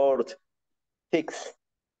 fourth, sixth.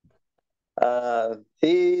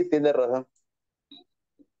 Sí, tiene razón.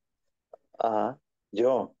 Ajá.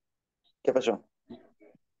 Yo. ¿Qué pasó?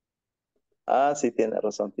 Sí, tiene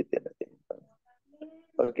razón, sí tiene.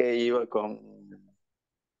 Ok, iba con...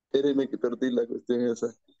 Espérenme que perdí la cuestión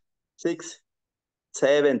esa. Six,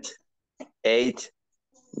 seventh, eighth,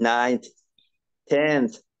 ninth,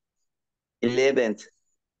 tenth, 11th,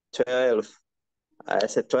 12.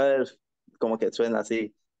 Ese 12 como que suena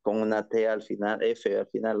así, con una T al final, F al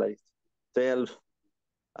final. Ahí. 12,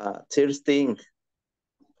 13,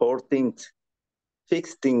 14,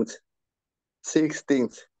 16,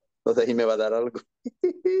 16. No sé si me va a dar algo.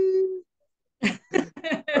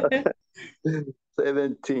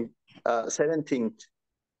 17, 17,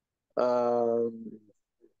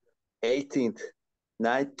 18th,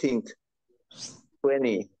 19th,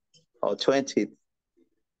 20, or 20th,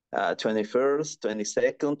 21st,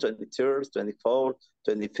 22nd, 23rd, 24th,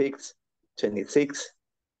 25th, 26th,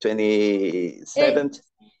 27th.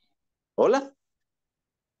 Hola.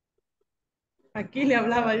 Aquí le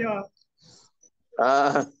hablaba yo.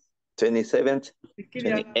 27th, Aquí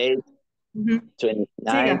le hablaba. 28th, Ujú. 29th,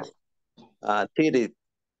 Siga. 30th,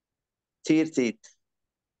 30th,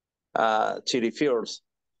 31st.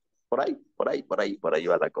 Por ahí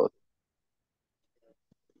va la cosa.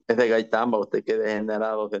 Es de Gaitamba, usted que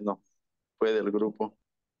degenerado que no fue del grupo.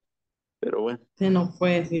 Pero bueno. Se nos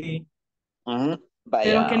fue, sí. Vaya.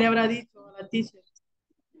 Pero ¿qué le habrá dicho a la teacher?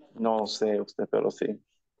 No sé usted, pero sí.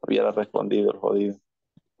 Hubiera respondido el jodido.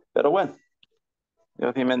 Pero bueno,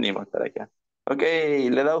 yo sí me animo a estar acá. Ok,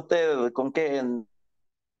 le da usted con qué.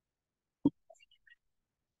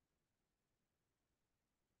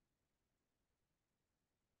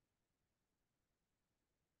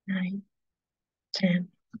 9, 10,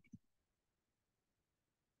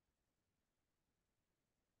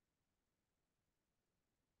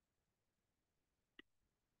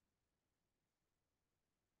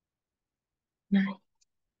 9,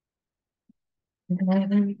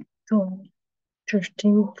 11, 12,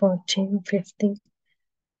 13, 14, 15,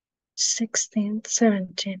 16,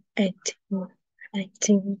 17, 18,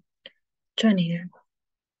 19, 20,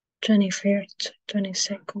 21st,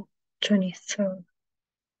 22nd, 23rd,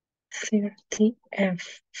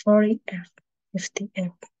 30F, 40F,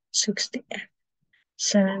 50F, 60F,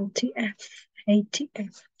 70F,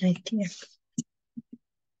 80F, 90F.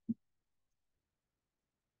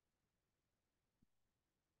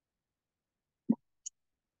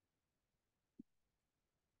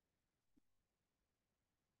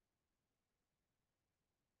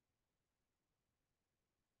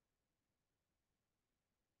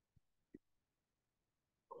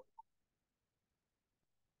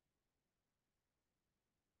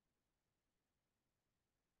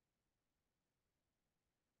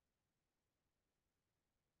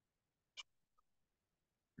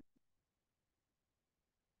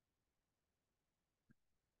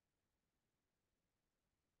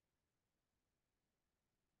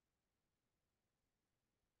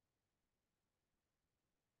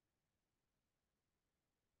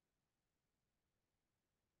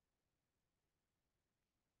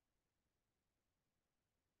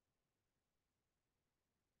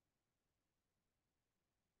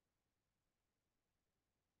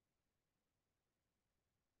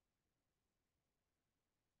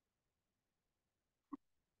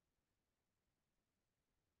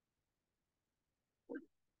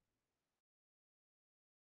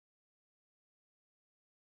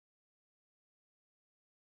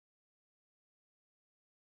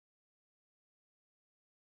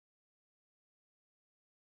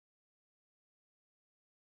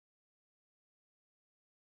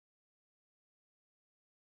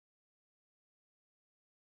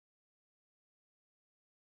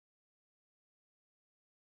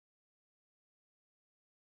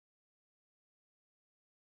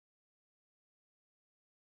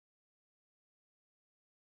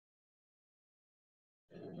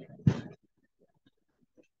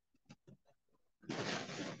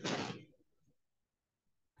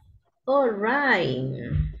 All right.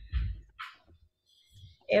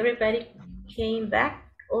 Everybody came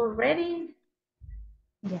back already?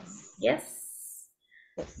 Yes. Yes.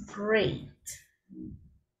 Great.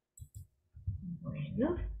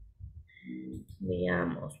 Bueno.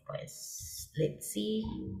 Veamos pues. Let's see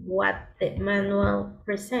what the manual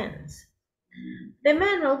presents. The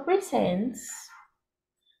manual presents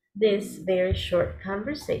this very short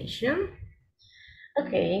conversation.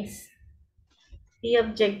 Okay. The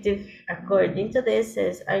objective, according to this,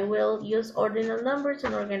 is I will use ordinal numbers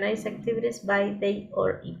and organize activities by date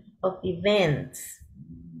or of events.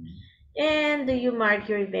 And do you mark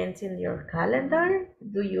your events in your calendar?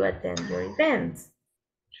 Do you attend your events?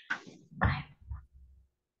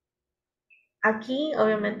 Aquí,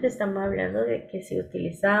 obviamente, estamos hablando de que si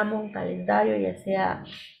utilizamos un calendario, ya sea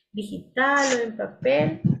digital o en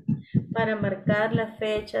papel, para marcar las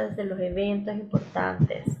fechas de los eventos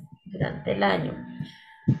importantes durante el año.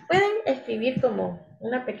 Pueden escribir como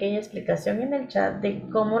una pequeña explicación en el chat de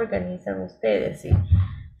cómo organizan ustedes, si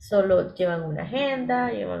solo llevan una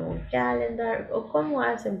agenda, llevan un calendar o cómo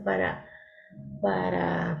hacen para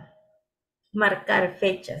marcar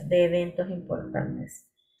fechas de eventos importantes.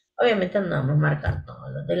 Obviamente no vamos a marcar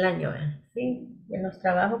todos los del año, ¿sí? En los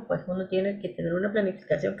trabajos pues uno tiene que tener una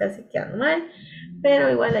planificación casi que anual,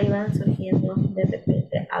 pero igual ahí van surgiendo de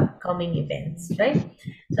repente upcoming events, right?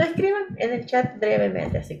 So escriban en el chat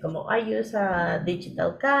brevemente, así como I use a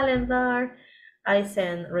digital calendar, I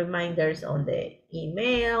send reminders on the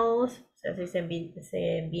emails, o sea, si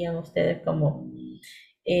se envían ustedes como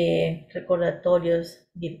recordatorios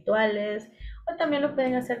virtuales, o también lo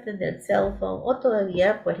pueden hacer desde el cell phone, o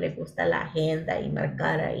todavía pues les gusta la agenda y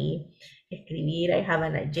marcar ahí, escribir, I have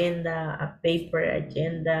an agenda, a paper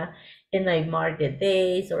agenda, and I mark the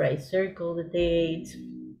dates, or I circle the dates,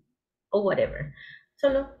 or whatever.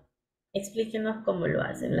 Solo explíquenos cómo lo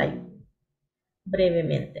hacen, like,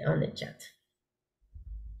 brevemente on the chat.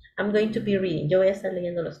 I'm going to be reading, yo voy a estar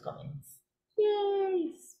leyendo los comments.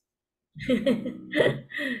 Yes.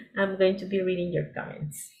 I'm going to be reading your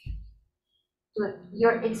comments.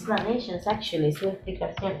 Your explanations, actually, sus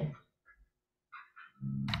explicaciones.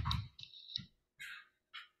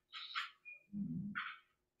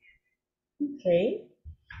 Okay.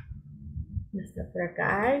 Está por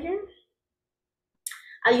acá alguien.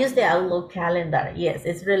 I use the Outlook calendar. Yes,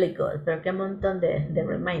 it's really good. Pero qué montón de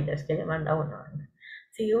reminders que le manda uno.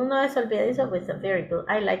 Si uno es olvidadizo, pues very good.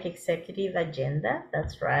 I like executive agenda.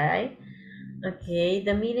 That's right. Okay,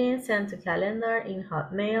 the meeting sent to calendar in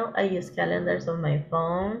Hotmail. I use calendars on my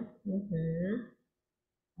phone.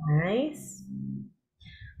 Nice.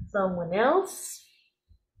 Someone else?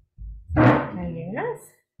 Alguien más?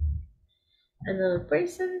 Another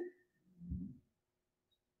person?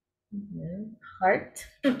 Heart.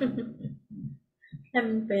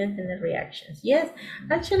 También pueden tener reactions. Yes,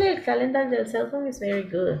 actually el calendar del cell phone is very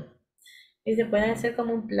good. Y se puede hacer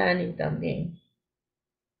como un planning también.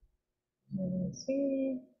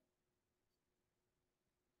 Sí.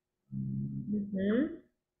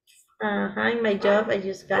 In my job, I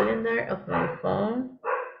use calendar of my phone.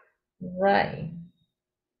 Right.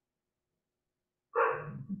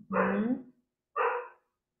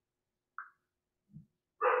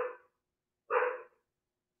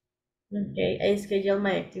 Okay, I schedule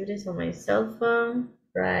my activities on my cell phone.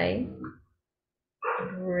 Right.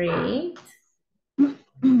 Great.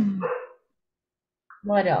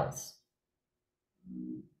 What else?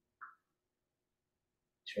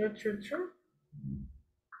 True.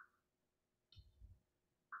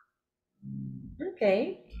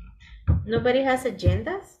 Okay. Nobody has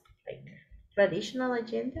agendas? Like traditional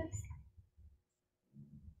agendas?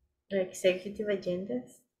 Like executive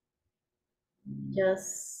agendas?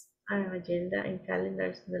 Just an agenda and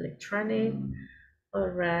calendars and electronic. All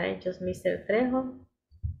right, just Mr. Trejo.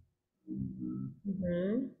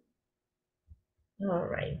 All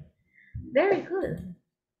right, very good.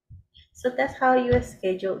 So that's how you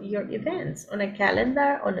schedule your events, on a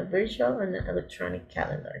calendar, on a virtual, on an electronic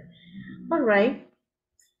calendar. All right.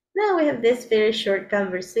 Now we have this very short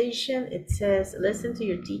conversation. It says, listen to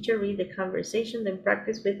your teacher, read the conversation, then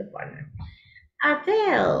practice with a partner.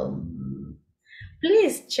 Adele,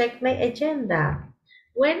 please check my agenda.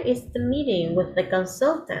 When is the meeting with the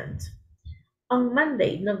consultant? On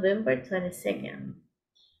Monday, November 22nd.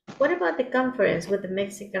 What about the conference with the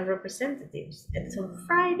Mexican representatives? It's on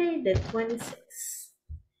Friday, the 26th.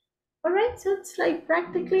 All right, so it's like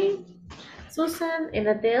practically Susan and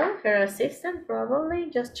Adele, her assistant, probably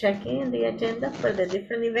just checking the agenda for the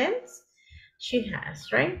different events she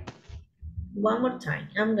has, right? One more time,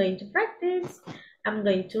 I'm going to practice. I'm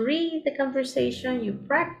going to read the conversation, you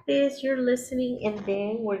practice, you're listening, and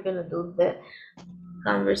then we're gonna do the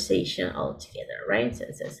conversation all together, right? So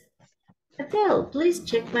it says, Adele, please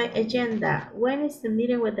check my agenda. When is the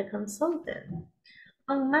meeting with the consultant?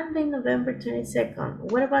 On Monday, November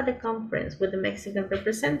 22nd. What about the conference with the Mexican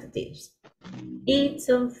representatives? It's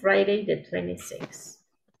on Friday the 26th.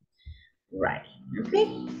 Right,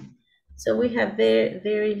 okay. So we have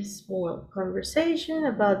very small conversation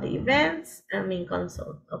about the events.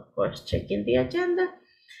 Consult, of course, checking the agenda.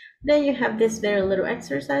 Then you have this very little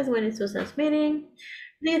exercise. When is Susan's meeting?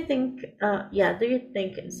 Do you think, do you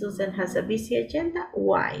think Susan has a busy agenda?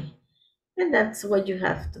 Why? And that's what you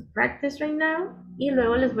have to practice right now. Y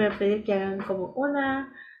luego les voy a pedir que hagan como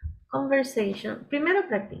una conversation. Primero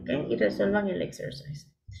practiquen y resuelvan el exercise.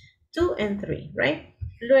 2 and 3, right?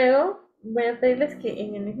 Luego voy a pedirles que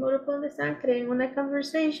en el mismo grupo donde están creen una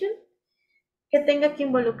conversation que tenga que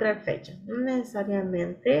involucrar fecha. No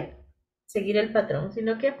necesariamente seguir el patrón,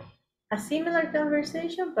 sino que a similar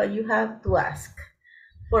conversation, but you have to ask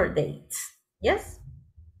for dates. Yes?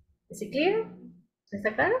 Is it clear?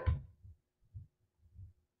 ¿Está claro?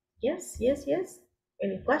 Yes, yes, yes.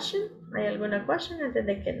 Any question? ¿Hay alguna question antes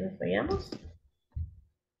de que nos vayamos?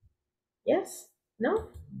 Yes?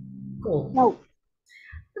 No? Cool. No.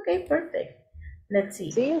 Okay, perfect. Let's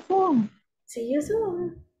see. See you soon. See you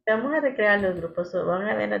soon. Vamos a recrear los grupos, so van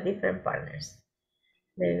a ver a different partners.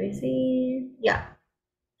 Let me see. Yeah.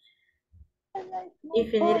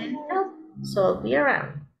 If you need any help, so I'll be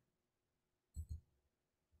around.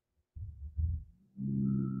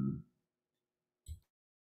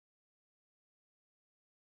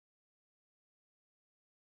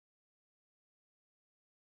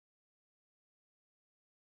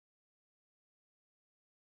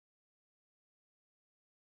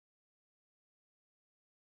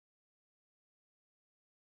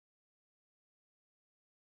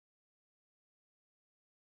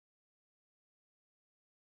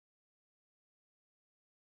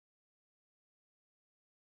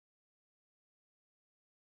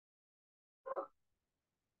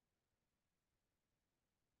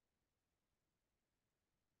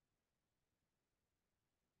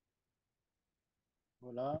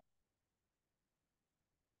 Hola.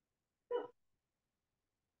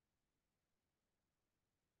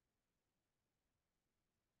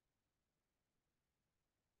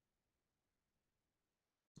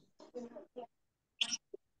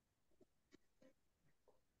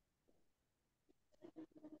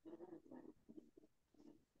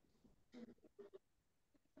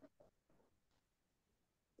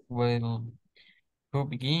 Well, who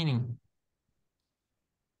beginning?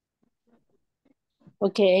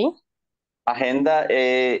 Okay. Agenda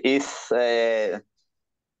is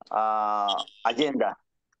agenda.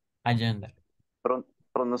 Agenda.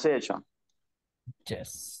 Pronunciation.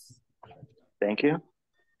 Yes. Thank you.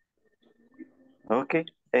 Ok.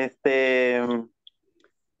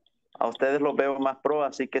 A ustedes los veo más pro,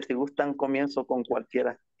 así que si gustan comienzo con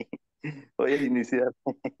cualquiera. Voy a iniciar.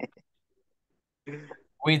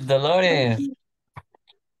 With Dolores.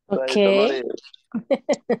 Okay. Dolores.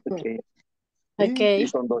 Okay. Okay. Y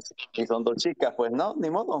son dos chicas, pues no, ni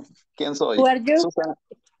modo. ¿Quién soy? Who are you? Susan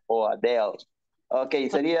o Adele. Ok,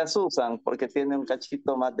 sería Susan, porque tiene un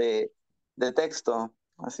cachito más de texto.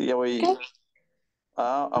 Así ya voy. Okay.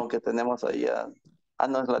 Aunque tenemos ahí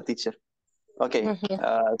no es la teacher. Ok,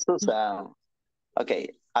 Susan. Ok,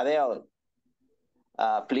 Adele.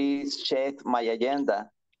 Please check my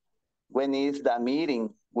agenda. When is the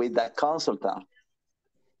meeting with the consultant?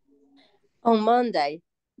 On Monday.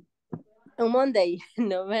 On Monday,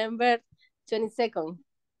 November 22nd.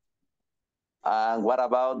 And what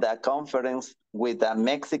about the conference with the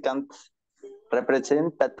Mexican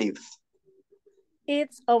representatives?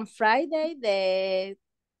 It's on Friday, the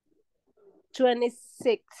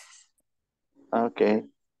 26th. Ok.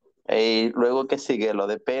 Y luego que sigue lo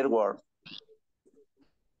de pairword.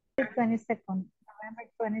 22nd. November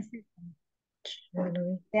 22nd.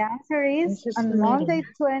 The answer is on Monday,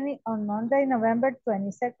 November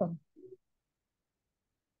 22nd.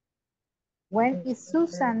 When is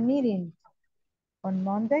Susan meeting? On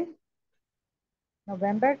Monday,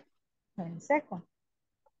 November 22nd.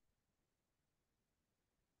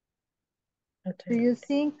 Do you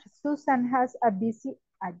think Susan has a busy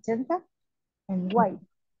agenda? And why?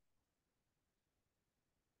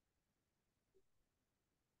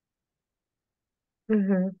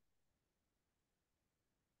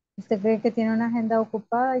 ¿Usted cree que tiene una agenda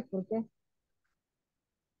ocupada y por qué?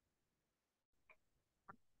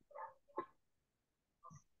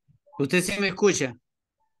 ¿Usted sí me escucha?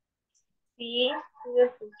 Sí, yo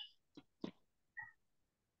escucho.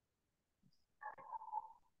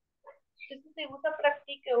 Entonces, si gusta,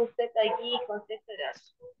 practique usted allí y conteste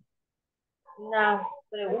una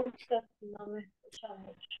pregunta, si no me escucha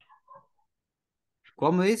mucho.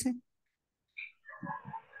 ¿Cómo dice?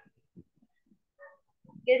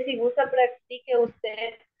 Que si gusta, practique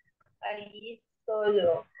usted allí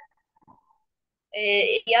solo.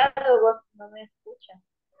 Diálogos, no me escucha.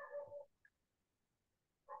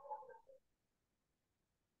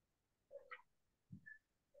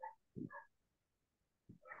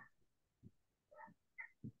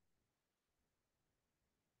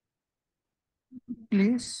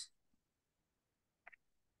 Please.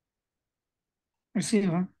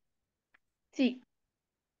 Reciba. Sí.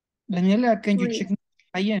 Daniela, can you Uy, check my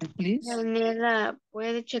agenda, please? Daniela,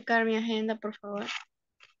 ¿puede checar mi agenda, por favor?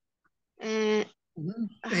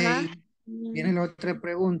 Ajá. Viene la otra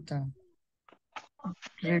pregunta.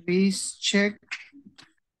 Revise, check.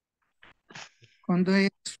 ¿Cuándo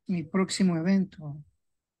es mi próximo evento?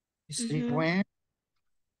 Say Ujú. when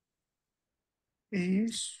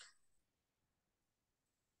is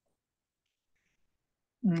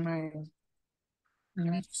my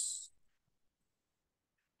next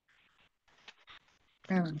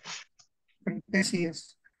event?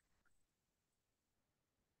 Paréntesis.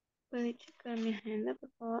 ¿Puede checar mi agenda,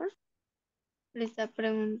 por favor? Le está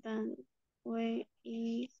preguntando. Where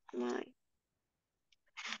is my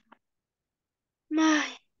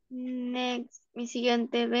next, mi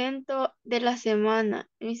siguiente evento de la semana?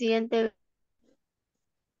 Mi siguiente.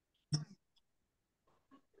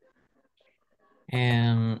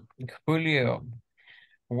 Julio,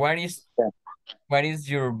 what is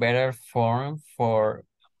your better form for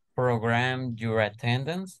program your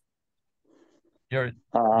attendance? Your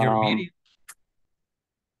Um, meeting?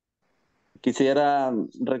 Quisiera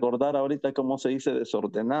recordar ahorita cómo se dice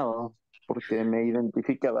desordenado, porque me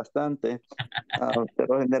identifica bastante.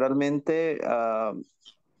 Pero generalmente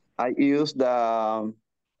I use the...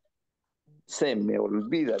 Se me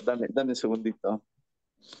olvida, dame un segundito.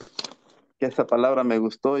 Que esa palabra me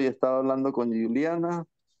gustó y estaba hablando con Juliana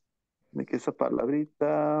de que esa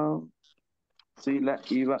palabrita sí la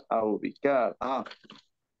iba a ubicar.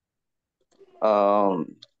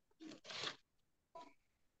 Um,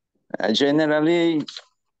 Generally,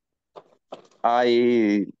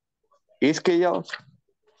 I schedule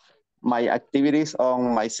my activities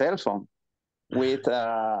on my cell phone with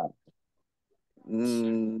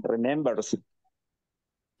remembers,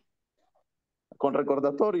 con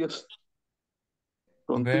recordatorios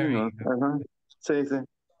Very continuos. good. Ajá. Sí, sí.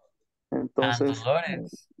 And Entonces,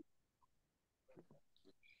 Dolores?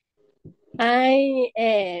 I,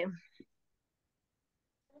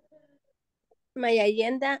 my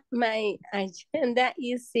agenda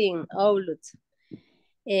is in Outlook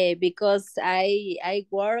because I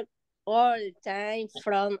work all the time in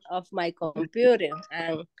front of my computer,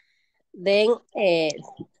 and then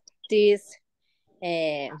this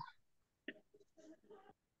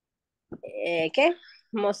 ¿qué?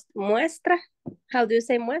 Muestra, how do you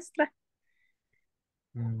say muestra?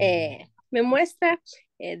 Me muestra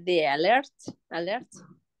the alert.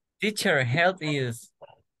 Teacher help is.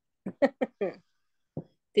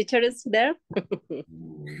 Teacher is there?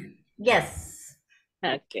 Yes.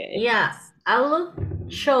 Okay. Yeah, Outlook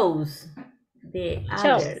shows the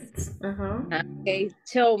Show. alerts. Okay,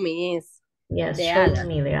 show me is Yes, the shows alert.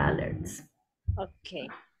 me the alerts. Okay,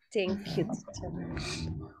 thank you, teacher.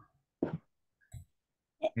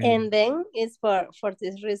 And then it's for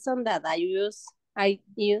this reason that I use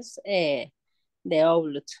the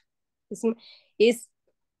Outlook. It's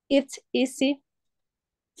easy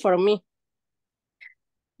for me.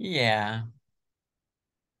 Yeah.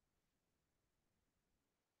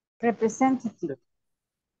 Representative.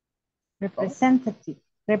 Representative.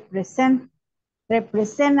 Representative.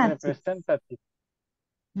 Representative.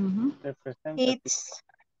 Representative.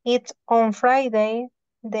 It's on Friday,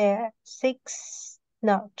 the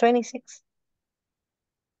 26th.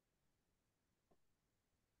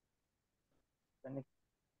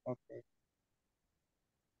 Okay.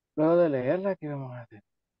 Luego de leerla, ¿qué vamos a hacer?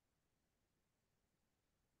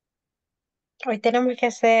 Hoy tenemos que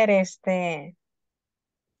hacer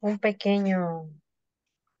un pequeño,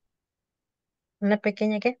 un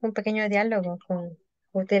pequeño diálogo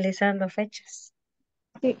utilizando fechas.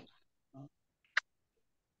 Sí.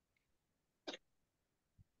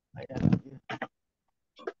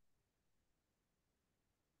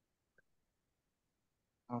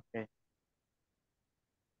 Ok.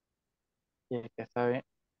 Y el que sabe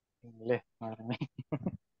inglés, madre mía.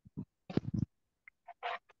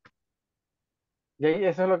 Y ahí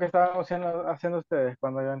eso es lo que estaban haciendo ustedes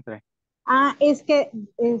cuando yo entré. Es que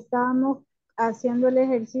estábamos haciendo el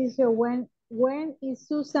ejercicio when When is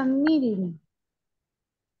Susan meeting?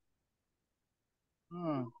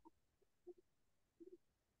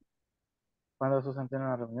 Cuando Susan tiene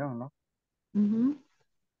una reunión, ¿no? Ujú.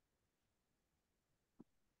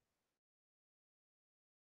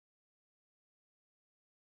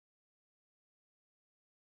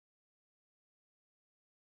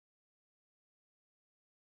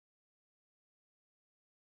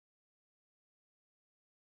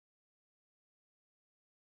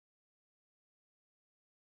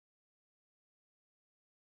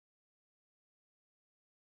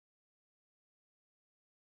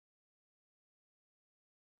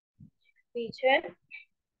 Teacher,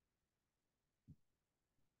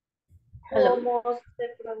 Hello. ¿cómo se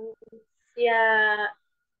pronuncia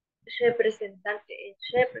representante?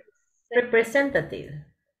 Representative.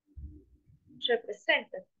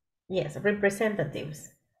 Representa. Yes,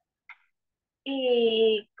 representatives.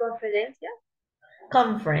 ¿Y conferencia?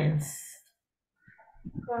 Conference.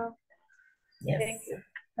 Con- Yes. Thank you.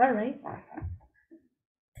 All right.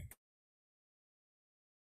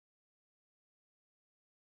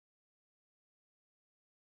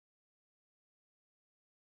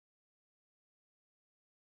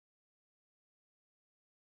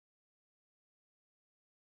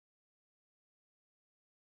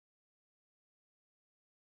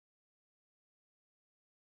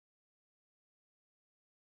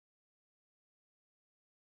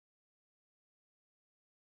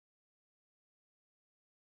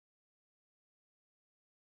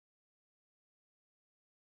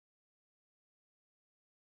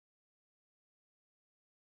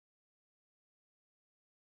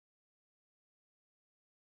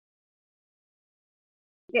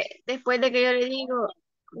 Después de que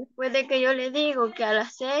yo le digo que a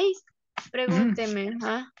las 6, pregúnteme,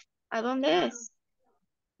 ajá, ¿a dónde es?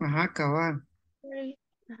 Ajá, cabal.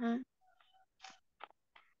 Ajá.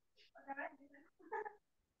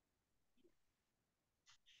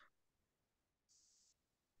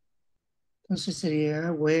 Entonces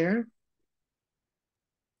sería where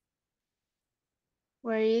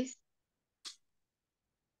Where is,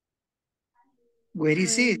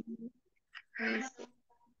 is it? where is-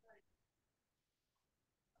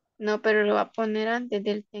 No, pero lo va a poner antes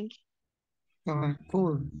del thank you. Cabal,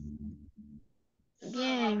 cool.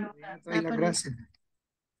 Bien. Ya te Va doy a las poner, gracias.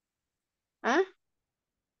 ¿ah?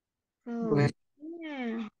 Where,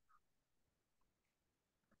 Bien.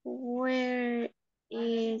 Where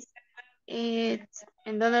is it?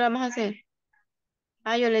 ¿En dónde lo vamos a hacer?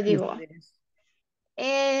 Yo le digo.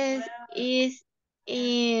 Is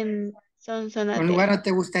in ¿a un Sonsonate. lugar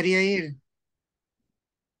te gustaría ir?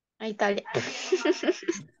 A Italia.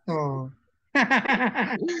 No.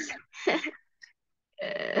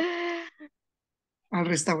 Al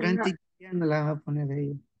restaurante No. italiano la vas a poner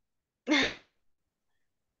ahí.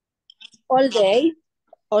 All day,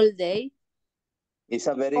 all day, It's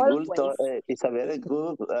a very good, always. it's a very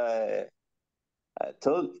good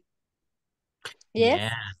tool. Yes,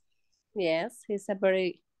 Yeah. yes, it's a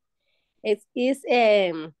very, it is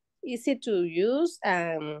easy to use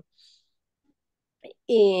and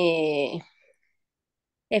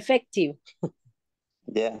effective.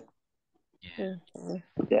 Yeah, Mhm.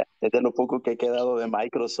 yeah. Es de lo poco que he quedado de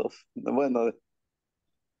Microsoft. Bueno,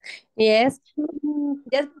 Yes,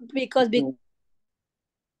 yes, because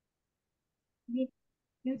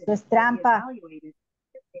Eso es trampa.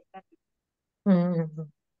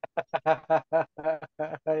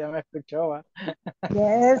 Ya me escuchó, ¿va?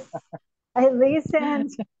 Yes, I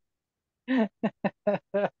listened.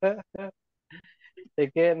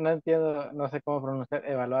 Es que no entiendo, no sé cómo pronunciar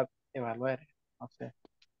evaluar, no sé.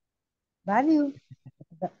 Value.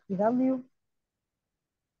 Value.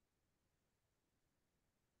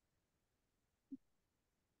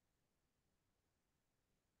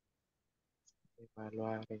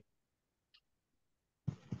 Evaluar.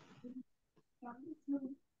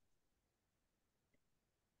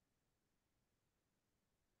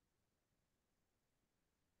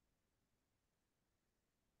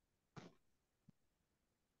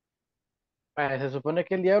 Vale, se supone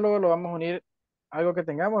que el diálogo lo vamos a unir, algo que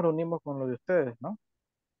tengamos, lo unimos con lo de ustedes, ¿no?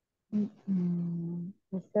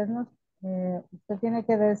 Usted tiene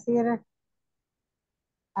que decir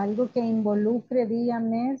algo que involucre día,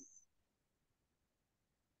 mes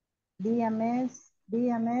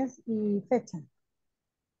y fecha.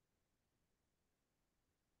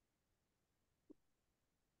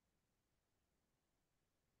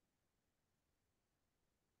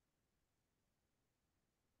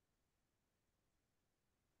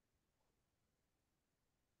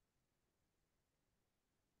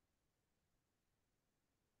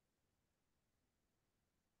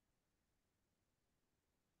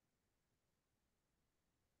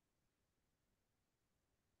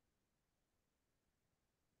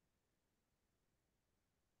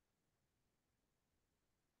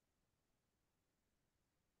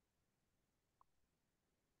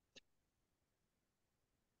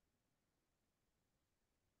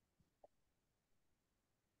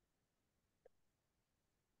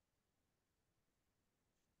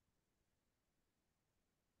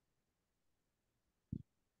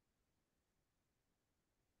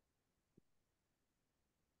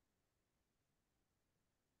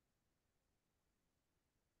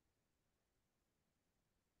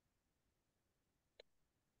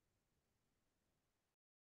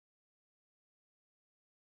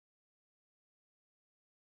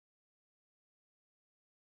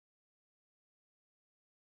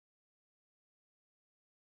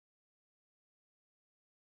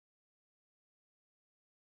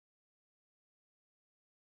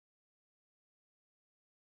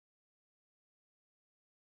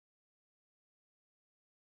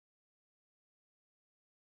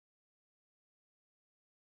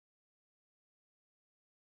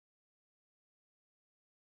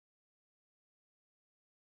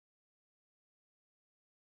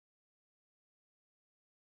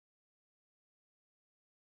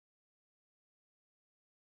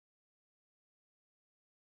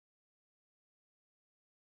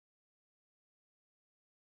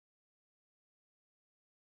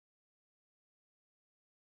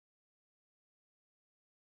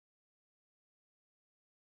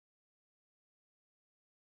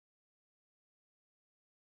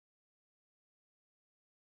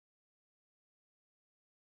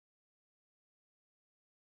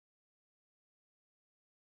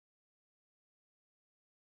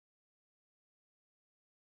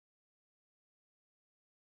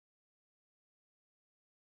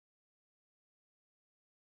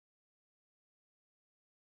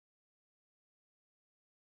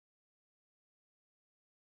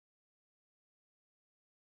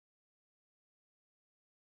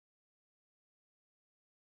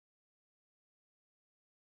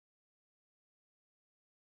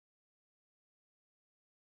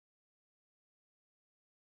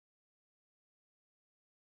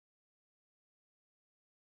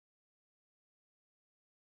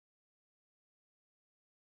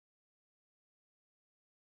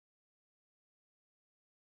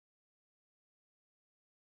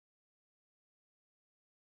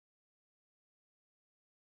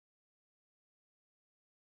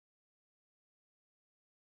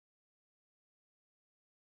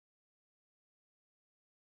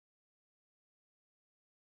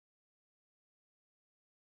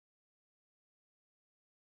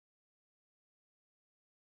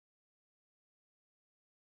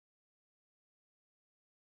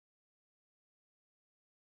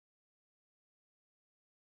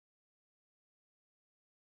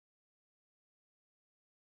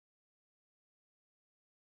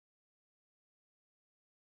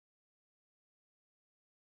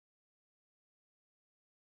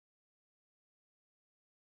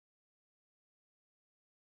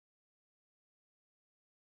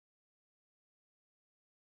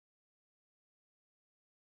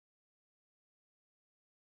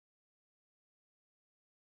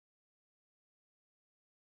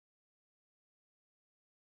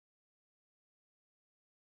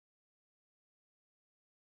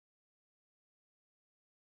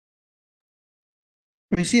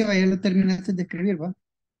 Pues sí, ya lo terminaste de escribir, ¿va?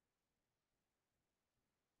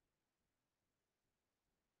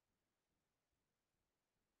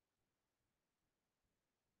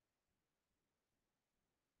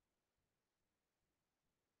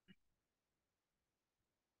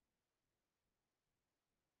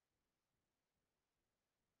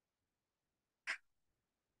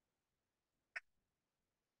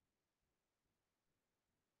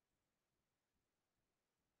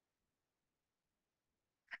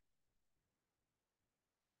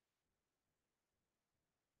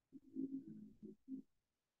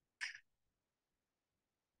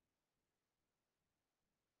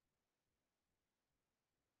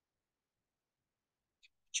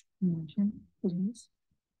 Please.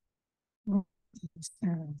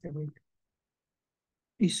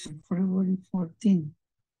 It's February 14.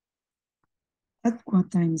 At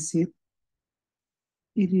what time is it?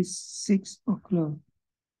 It is 6 o'clock.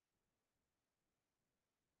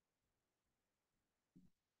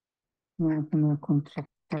 No, no,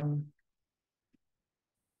 contractor.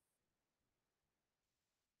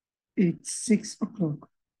 It's 6 o'clock.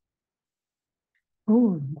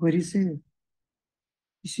 Oh, where is it?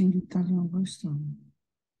 It's in the Italian restaurant.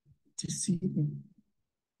 Deceiving.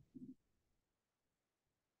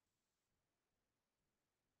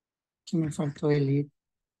 Que me faltó el ir.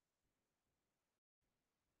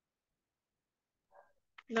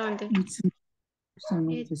 ¿Dónde? It's in the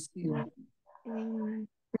restaurant It- deceiving. mm,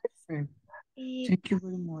 Perfect. it- Thank you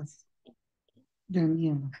very much,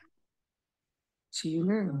 Daniela. See you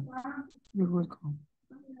later. You're welcome.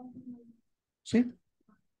 ¿Sí?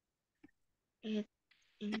 it-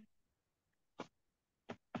 it-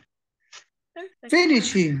 Perfect.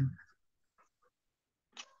 Finishing.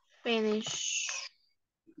 Finish.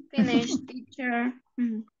 Finish, teacher.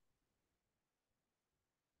 Mhm.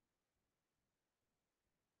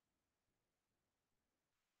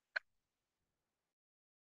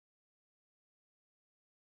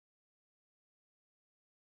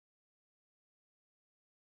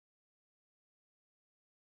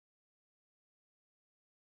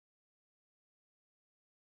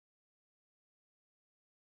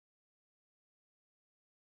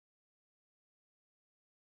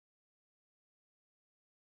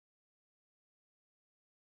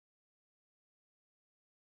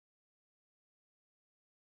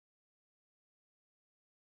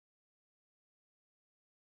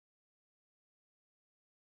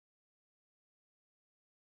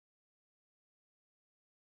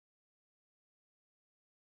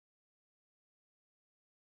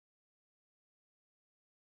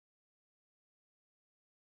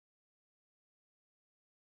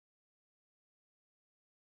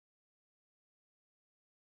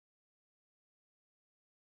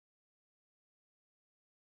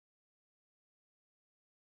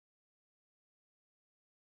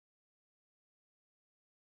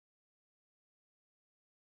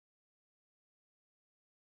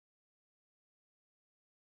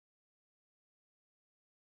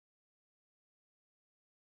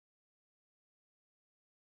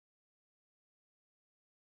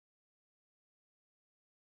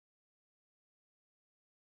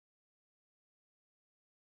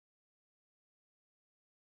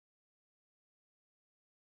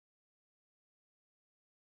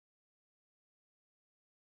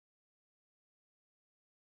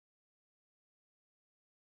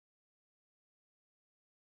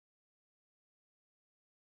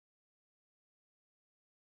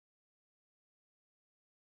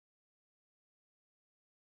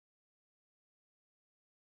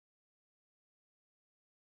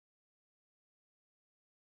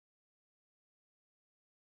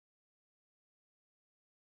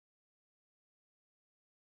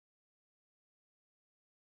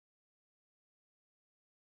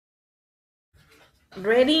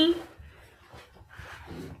 Ready?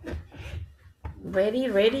 Ready,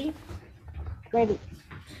 ready? Ready.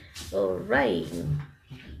 All right.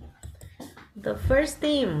 The first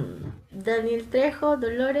team, Daniel Trejo,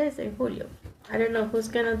 Dolores, and Julio. I don't know who's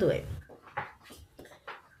gonna do it.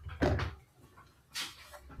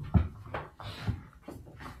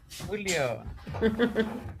 Julio.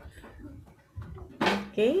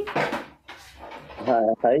 Okay.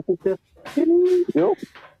 Hi, teacher. Yo.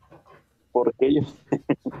 ¿Por qué yo?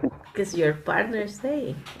 Because your partner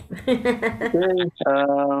say. Okay,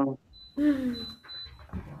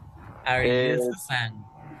 Are you Susan?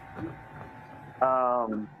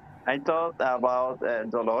 I thought about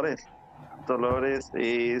Dolores. Dolores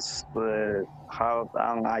is have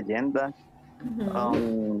an agenda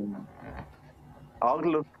on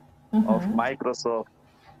Outlook of Microsoft.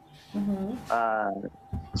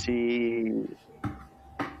 She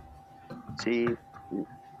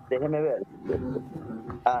déjeme ver.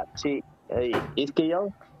 Sí,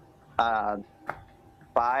 schedule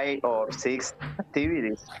 5 or 6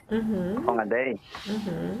 activities on a day.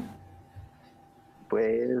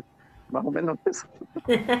 Pues, más o menos eso.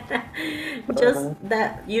 Just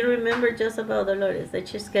that you remember just about Dolores that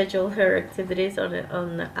she scheduled her activities on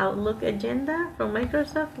the Outlook agenda from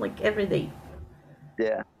Microsoft like every day.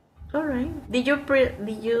 Yeah. All right. Did you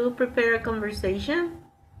prepare a conversation?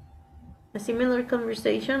 A similar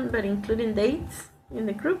conversation but including dates in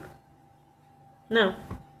the group? No.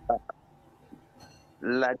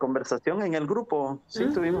 La conversación en el grupo, sí,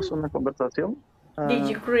 tuvimos una conversación. Did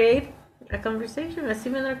you create a conversation, a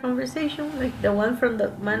similar conversation like the one from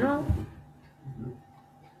the manual?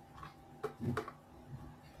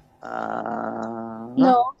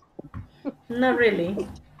 No. Not really.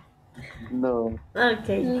 No.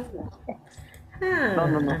 Okay.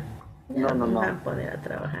 No. No me van a poner a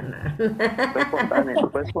trabajar nada.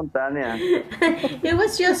 Fue espontánea. It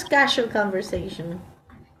was just casual conversation.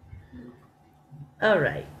 All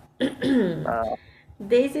right.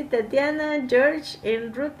 Daisy, Tatiana, George,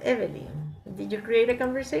 and Ruth Evelyn. Did you create a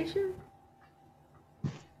conversation?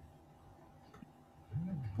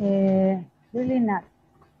 Really not.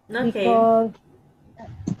 Okay. Because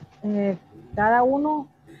cada uno.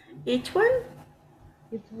 Each one?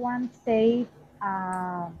 Each one say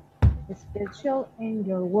special in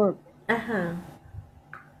your work.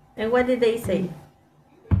 And what did they say?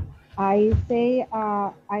 I say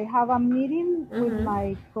I have a meeting with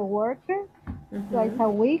my coworker twice a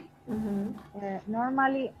week.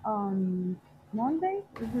 Normally on Monday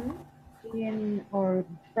or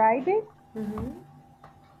Friday.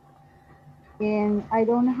 And I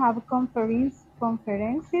don't have conferences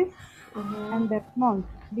in that month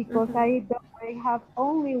because I have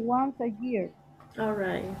only once a year. All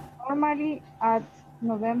right. Normally at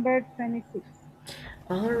November 26th.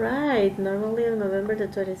 All right. Normally on November the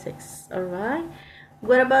 26th. All right.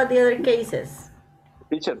 What about the other cases?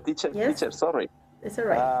 Teacher, sorry. It's all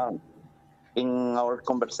right. In our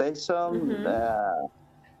conversation,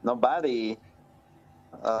 nobody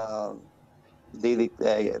did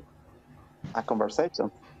a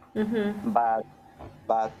conversation.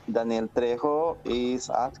 But Daniel Trejo is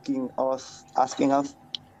asking us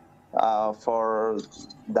for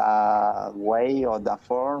the way or the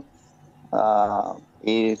form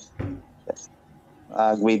if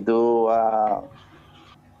we do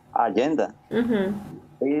agenda.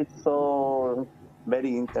 It's so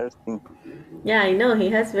very interesting. Yeah, I know. He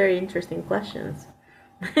has very interesting questions.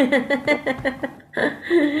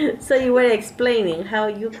 So you were explaining how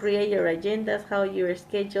you create your agendas, how your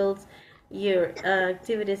schedules, your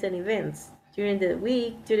activities and events during the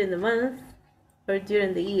week, during the month, or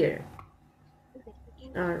during the year.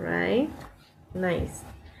 All right. Nice.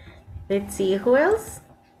 Let's see who else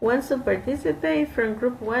wants to participate from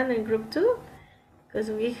group 1 and group 2,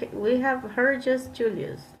 because we have heard just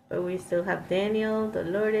Julius, but we still have Daniel,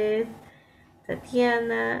 Dolores,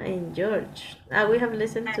 Tatiana, and George. We have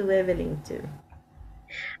listened to Evelyn too.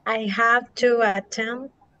 I have to attend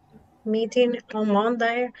meeting on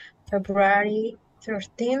Monday, February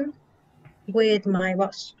 13th with my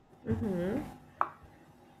boss.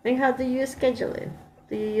 And how do you schedule it?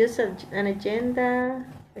 Do you use an agenda,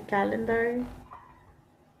 a calendar?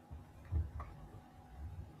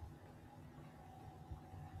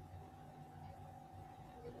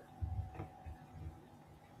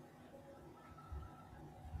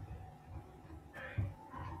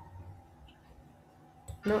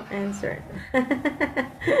 No answer.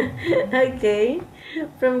 Okay.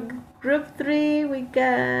 From group 3, we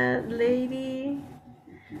got Lady.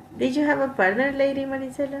 Did you have a partner, Lady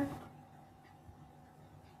Marisela?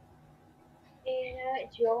 Era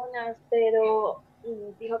Jonas, pero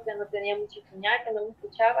dijo que no tenía mucha señal, que no me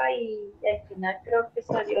escuchaba y al final creo que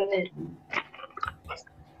salió de...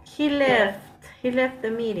 He left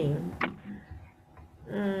the meeting.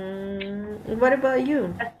 What about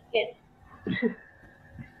you?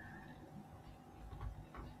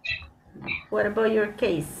 What about your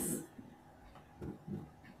case?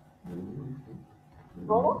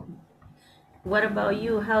 ¿Cómo? What about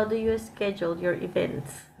you? How do you schedule your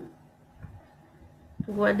events?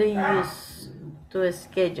 What do you use to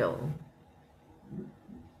schedule,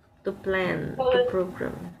 to plan, to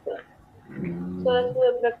program? Solo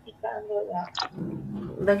estuve practicando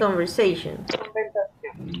The conversation.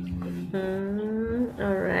 conversación.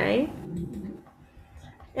 All right.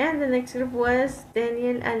 And the next group was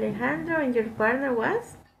Daniel Alejandro, and your partner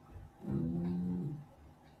was?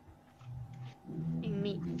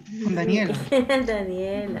 Me. Daniela.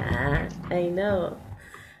 Daniela, I know.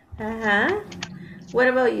 What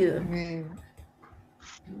about you?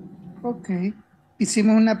 Ok.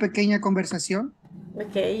 Hicimos una pequeña conversación.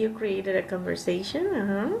 Okay, you created a conversation.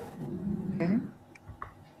 Okay.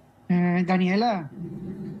 Daniela,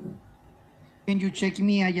 can you check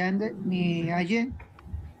mi agenda?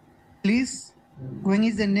 Please, when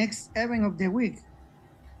is the next event of the week?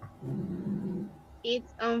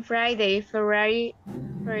 It's on Friday, February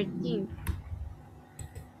 13th.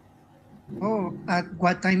 Oh, at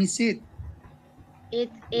what time is it?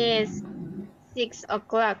 It is 6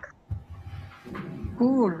 o'clock.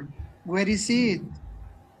 Cool. Where is it?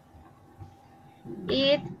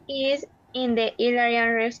 It is in the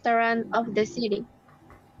Italian restaurant of the city.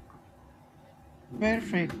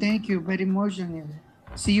 Perfect. Thank you very much, Daniela.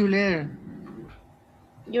 See you later.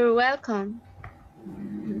 You're welcome.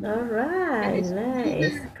 All right,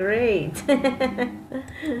 nice, great.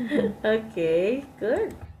 Okay,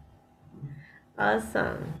 good.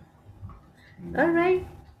 Awesome. All right,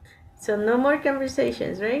 so no more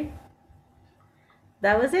conversations, right?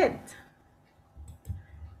 That was it.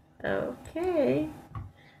 Okay.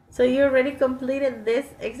 So you already completed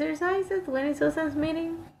this exercises when is Susan's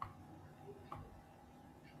meeting?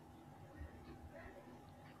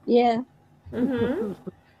 Yeah. Mm-hmm.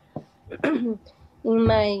 In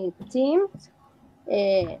my team,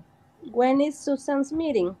 when is Susan's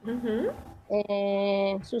meeting?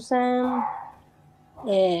 Susan,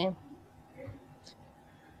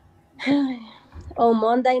 on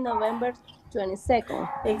Monday, November 22nd.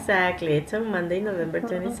 Exactly, it's on Monday, November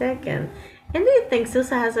 22nd. And do you think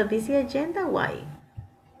Susan has a busy agenda? Why?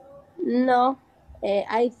 No,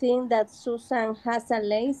 I think that Susan has a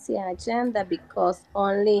lazy agenda because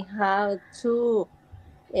only have two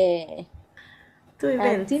events.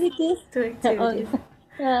 activities. Two activities.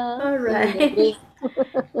 All In the right. week.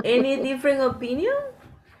 Any different opinion?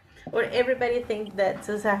 Or everybody think that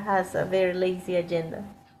Susan has a very lazy agenda?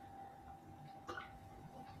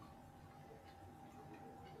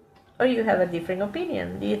 Or you have a different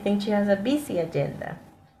opinion? Do you think she has a busy agenda?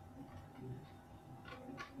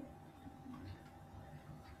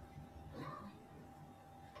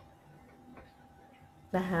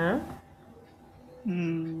 Uh-huh.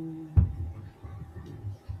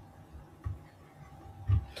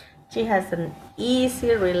 She has an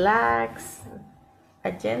easy, relaxed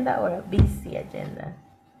agenda or a busy agenda?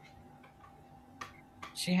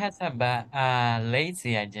 She has a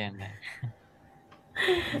lazy agenda.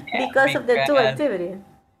 Because of the two activities.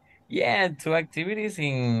 Yeah, two activities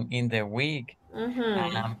in the week.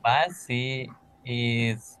 And busy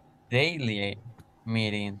is daily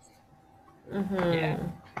meetings. Yeah.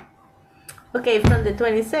 Okay, from the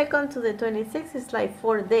 22nd to the 26th is like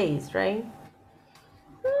 4 days, right?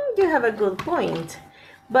 You have a good point.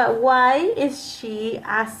 But why is she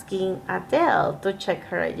asking Adele to check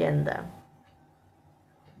her agenda?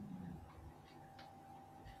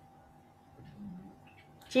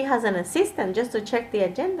 She has an assistant just to check the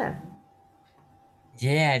agenda.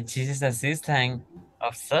 Yeah, she's assistant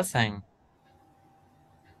of Susan.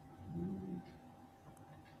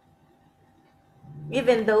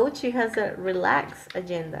 Even though she has a relaxed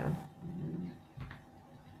agenda.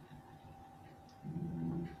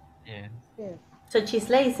 Yeah. So she's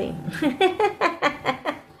lazy.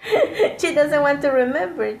 She doesn't want to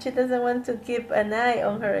remember. She doesn't want to keep an eye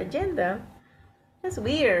on her agenda. That's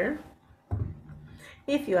weird,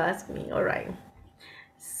 if you ask me. All right.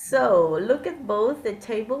 So look at both the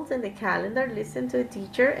tables and the calendar. Listen to the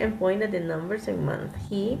teacher and point at the numbers and month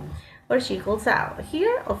he or she calls out.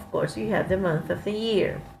 Here, of course, you have the month of the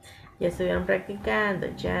year. Ya estuvieron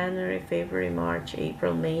practicando January, February, March,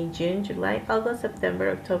 April, May, June, July, August, September,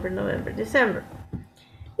 October, November, December.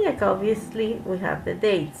 Y acá, obviously, we have the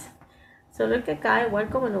dates. Solo que acá, igual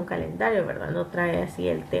como en un calendario, ¿verdad? No trae así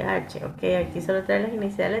el TH, ¿ok? Aquí solo trae las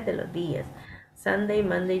iniciales de los días. Sunday,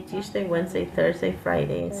 Monday, Tuesday, Wednesday, Thursday,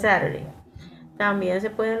 Friday, and Saturday. ¿También se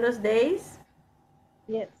pueden los days?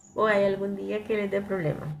 Yes. ¿O hay algún día que les dé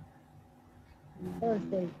problema?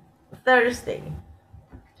 Thursday. Thursday.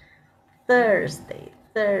 Thursday.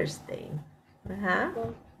 Thursday. Ajá.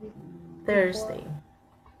 Thursday.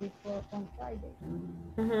 Before on Friday.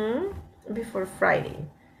 Before Friday.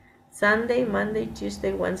 Sunday, Monday,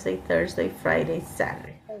 Tuesday, Wednesday, Thursday, Friday,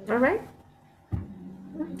 Saturday. All right?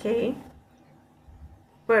 Okay.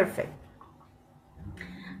 Perfect.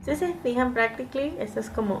 Si se fijan, practically, esto es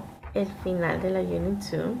como el final de la Unit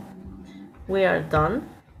 2. We are done.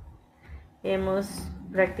 Hemos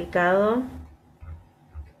practicado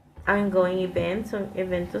ongoing events, son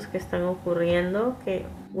eventos que están ocurriendo, que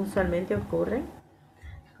usualmente ocurren.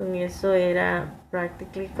 Con eso era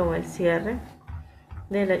practically como el cierre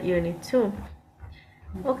de la Unit 2.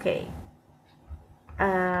 Ok.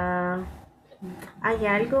 ¿Hay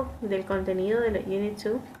algo del contenido de la Unit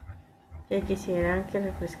 2 que quisieran que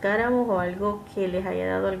refrescáramos o algo que les haya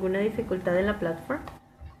dado alguna dificultad en la plataforma?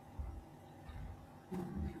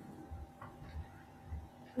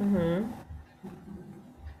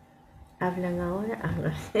 ¿Hablan ahora? Ah,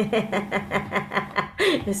 no.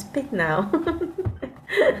 Speak now.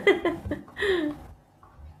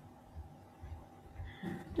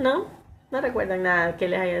 ¿No? No recuerdan nada que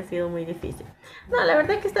les haya sido muy difícil. No, la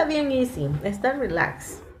verdad es que está bien easy. Está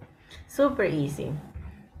relax. Super easy.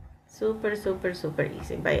 Super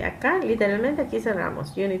easy. Vaya, acá, literalmente aquí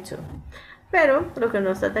cerramos. Unit 2. Pero lo que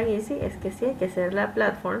no está tan easy es que sí hay que hacer la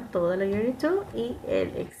platform, toda la Unit 2 y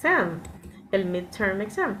el exam. El midterm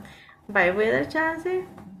exam. Vaya, voy a dar chance.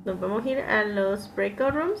 Nos vamos a ir a los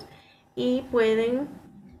breakout rooms y pueden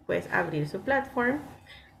pues abrir su platform,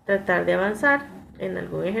 tratar de avanzar en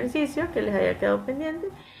algún ejercicio que les haya quedado pendiente.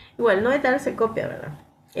 Igual no es darse copia, ¿verdad?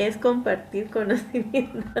 Es compartir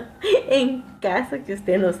conocimiento en caso que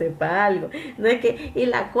usted no sepa algo. No es que, ¿y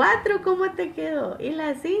la 4 cómo te quedó? ¿Y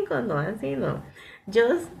la 5? No, así no.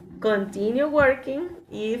 Just continue working.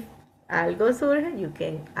 If algo surge, you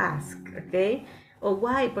can ask, ¿ok? O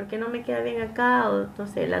why, ¿por qué no me queda bien acá? O no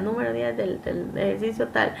sé, la número 10 del ejercicio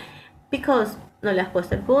tal. Because no le has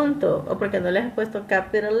puesto el punto o porque no le has puesto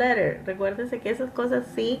capital letter. Recuérdense que esas cosas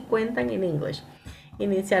sí cuentan en English.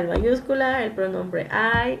 Inicial mayúscula, el pronombre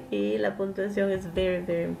I y la puntuación es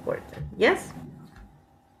very important. Yes?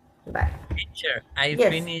 Vale. Teacher, I Yes.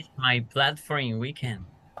 finished my platform in weekend.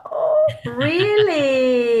 Oh,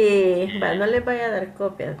 really? Vale, no les vaya a dar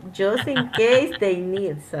copias. Just in case they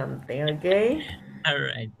need something, okay? All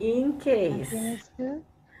right. In case.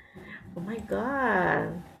 Oh my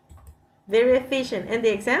God. Very efficient. And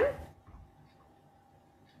the exam?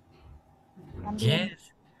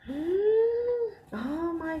 Yes.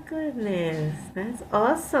 Oh my goodness. That's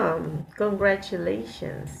awesome.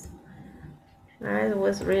 Congratulations. That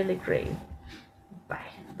was really great.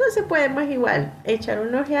 Vale. Entonces podemos igual echar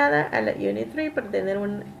una ojeada a la Unit 3 para tener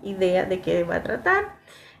una idea de qué va a tratar.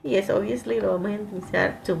 Y eso obviously lo vamos a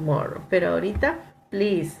iniciar tomorrow. Pero ahorita,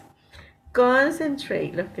 please,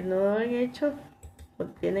 concentrate. Los que no han hecho o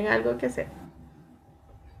tienen algo que hacer.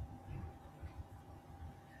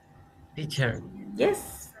 Teacher.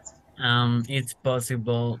 Yes. It's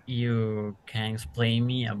possible you can explain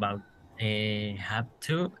me about have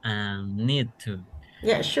to and need to.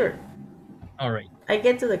 Yeah, sure. All right. I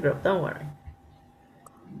get to the group, don't worry.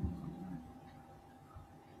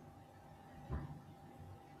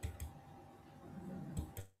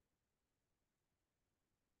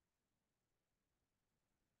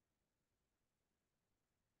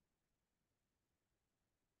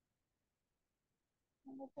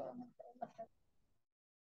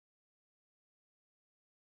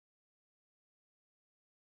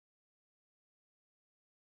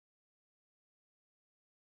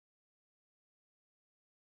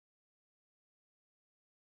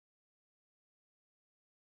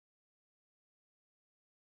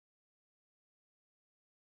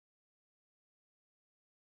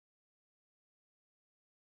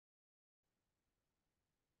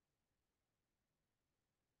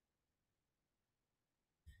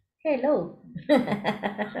 Hello.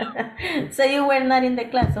 So you were not in the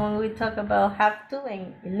class when we talk about have to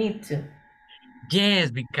and need to.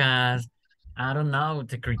 Yes, because I don't know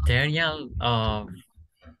the criteria of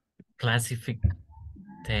classify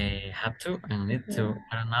the have to and need to.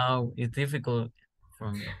 I don't know. It's difficult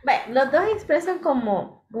for me. Bueno, los dos expresan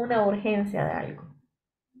como una urgencia de algo.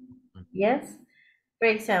 Yes. For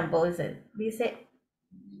example, dice,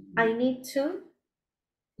 I need to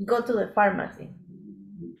go to the pharmacy.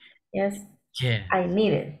 Yes. Yeah. I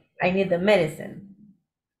need it. I need the medicine.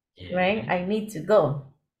 Yeah. Right? I need to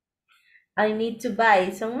go. I need to buy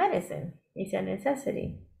some medicine. It's a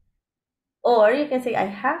necessity. Or you can say, I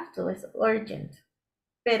have to. It's urgent.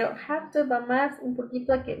 Pero have to va más un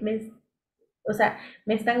poquito a que o sea,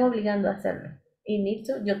 me están obligando a hacerlo. Y need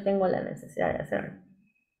to, yo tengo la necesidad de hacerlo.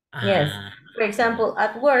 Yes. For example,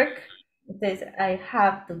 at work, it says, I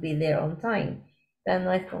have to be there on time. O sea,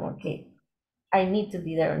 no es como que I need to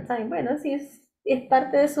be there on time. Bueno, sí, es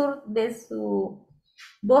parte de su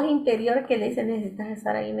voz interior que le dice, necesitas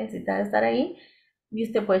estar ahí. Y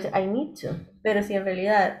usted puede decir, I need to. Pero si en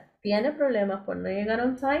realidad tiene problemas por no llegar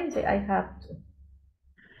on time, dice, I have to.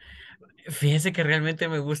 Fíjese que realmente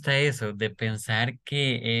me gusta eso, de pensar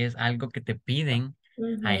que es algo que te piden,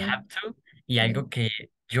 I have to, y algo que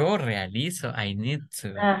yo realizo, I need to.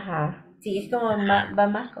 Ajá, sí, es como va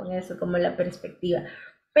más con eso, como la perspectiva.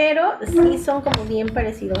 Pero sí son como bien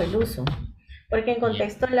parecidos el uso. Porque en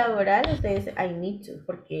contexto laboral usted dice, I need to,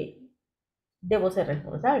 porque debo ser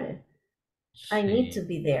responsable. I need to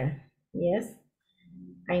be there. Yes.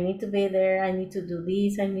 I need to be there, I need to do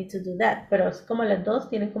this, I need to do that. Pero es como las dos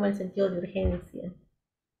tienen como el sentido de urgencia.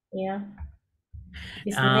 Yeah.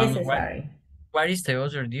 It's What, necessary. what is the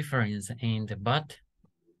other difference in the but?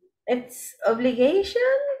 It's obligation,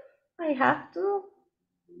 I have to.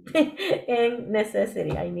 And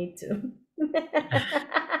necessity, I need to.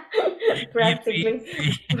 Practically.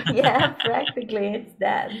 Yeah, practically it's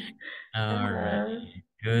that. All right,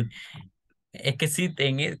 good. Es que sí,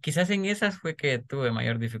 quizás en esas fue que tuve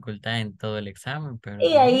mayor dificultad en todo el examen, pero Y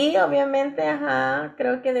de ahí. ahí, obviamente, ajá,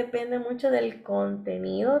 creo que depende mucho del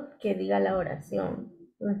contenido que diga la oración.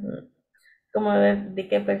 Ujú. Como de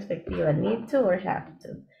qué perspectiva, need to or have to.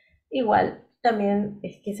 Igual, también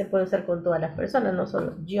es que se puede usar con todas las personas, no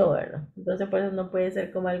solo yo, ¿verdad? Entonces, por eso no puede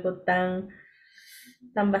ser como algo tan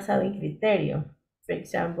basado en criterio. For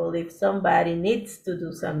example, if somebody needs to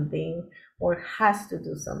do something or has to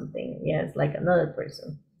do something, yes, like another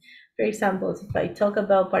person. For example, if I talk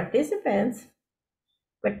about participants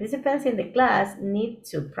in the class need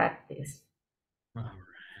to practice.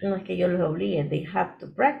 No es que yo los obligue, they have to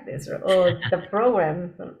practice, or the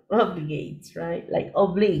program obligates, right? Like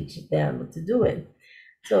oblige them to do it.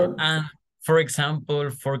 So, for example,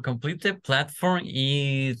 for complete the platform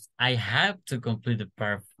is I have to complete the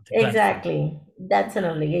platform. Exactly, that's an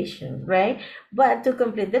obligation, right? But to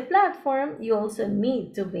complete the platform, you also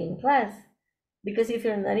need to be in class. Because if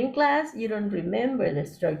you're not in class, you don't remember the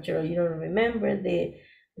structure, or you don't remember the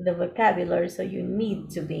vocabulary, so you need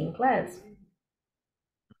to be in class.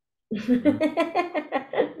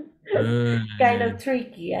 Kind of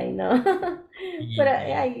tricky, I know. Pero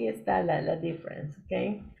ahí está la difference,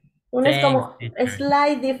 okay? Una es como a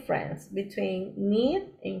slight difference between need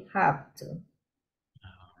and have to.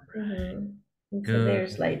 So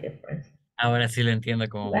there's slight difference. Ahora sí lo entiendo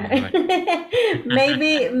como mejor.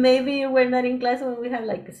 Maybe we're not in class when we have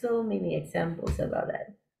like so many examples about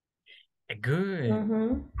that. Good.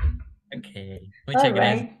 Okay. Muchas All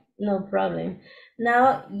gracias. right, no problem.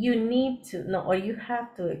 Now you need to, no, or you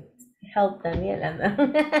have to help Daniela, no?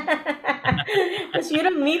 Because you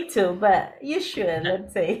don't need to, but you should,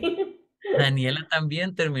 let's say. Daniela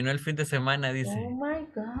también terminó el fin de semana, dice. Oh my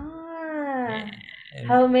God.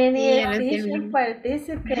 How many efficient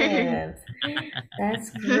participants?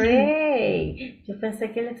 That's great. Yo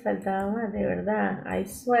pensé que les faltaba más, de verdad. I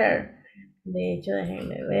swear. De hecho,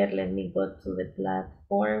 déjenme ver. Let me go to the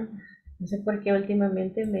platform. No sé por qué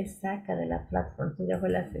últimamente me saca de la plataforma. Ya fue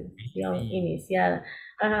la sesión iniciada.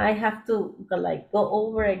 I have to like go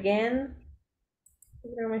over again.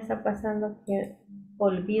 Pero me está pasando que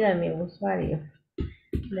olvida mi usuario.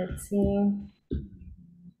 Let's see.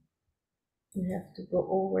 You have to go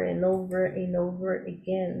over and over and over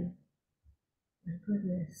again. My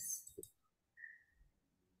goodness.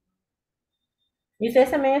 Y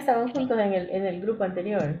ustedes también estaban juntos en el grupo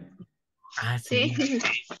anterior. Ah, sí.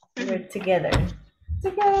 We're together.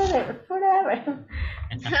 Together, forever.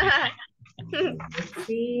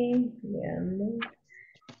 Sí, veamos.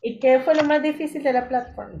 ¿Y qué fue lo más difícil de la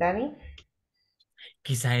plataforma, Dani?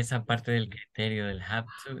 Quizá esa parte del criterio del have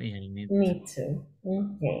to y el need to. Need to.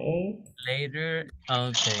 Okay. Later,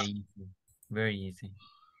 okay. Very easy.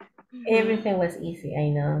 Everything was easy, I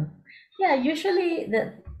know. Yeah, usually,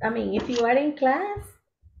 if you are in class,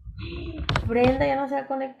 Brenda ya no se ha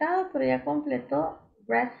conectado, pero ya completó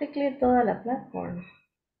practically toda la plataforma.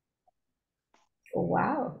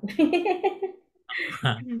 Wow.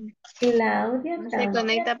 Claudia no se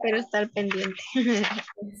conecta, pero está al pendiente.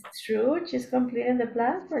 It's true. She's completing the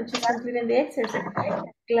platform. She's completing the exercise.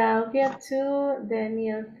 Claudia too.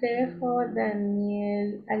 Daniel Trejo.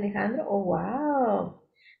 Daniel Alejandro. Oh, wow.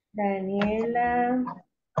 Daniela.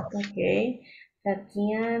 Okay.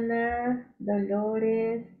 Tatiana.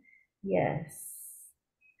 Dolores. Yes.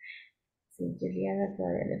 Sí, Juliana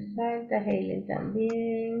todavía le falta. Helen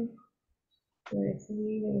también.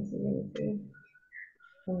 Sí.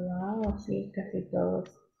 Oh, wow, sí, casi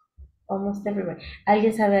todos. Almost everybody.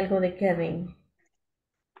 ¿Alguien sabe algo de Kevin?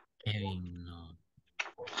 Kevin, no.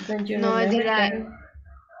 Don't you No, remember Kevin?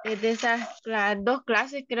 es de esas dos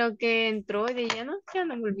clases creo que entró y de lleno, ya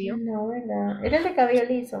no volvió. No, ¿verdad? Era el de cabello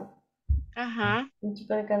liso. Ajá. Un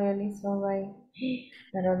chico de cabello liso, right?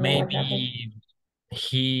 I don't know what happened. Maybe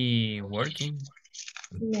he working.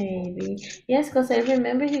 Maybe. Yes, because I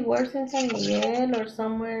remember he works in San Miguel or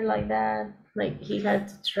somewhere like that. Like he had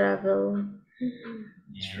to travel.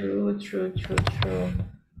 Yeah. True.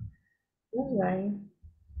 All right.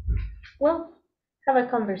 Well, have a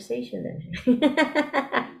conversation then.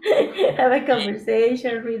 Have a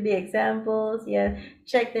conversation, read the examples, yeah.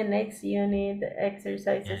 Check the next unit, the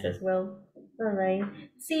exercises as well. All right.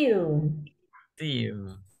 See you. See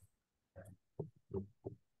you.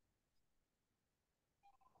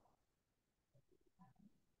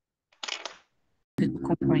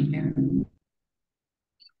 Compañero.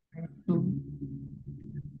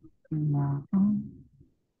 No.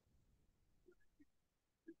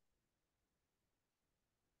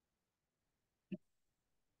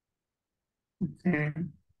 Okay.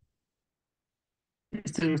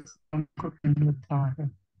 Este lo están copiando el trabajo.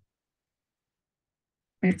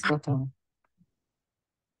 Esto todo.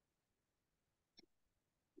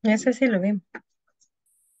 Ese sí lo vimos.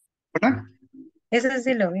 ¿Verdad? Ese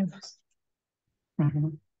sí lo vimos.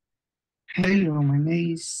 Uh-huh. Hello, my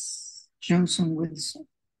name is Johnson Wilson.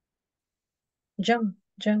 John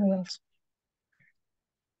Wilson.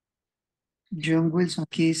 John Wilson,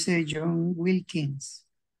 aquí dice John Wilkins.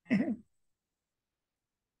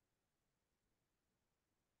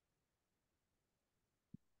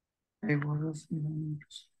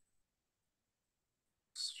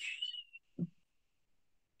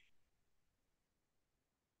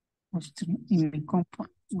 In the company,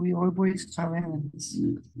 we always have events.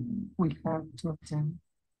 We have to attend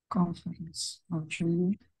conference on July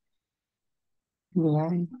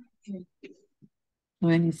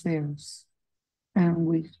 23rd, and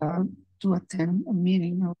we have to attend a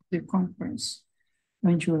meeting of the conference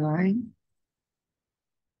on July.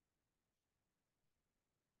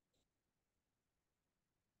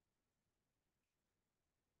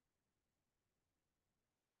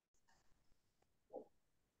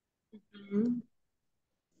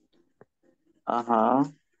 Ajá.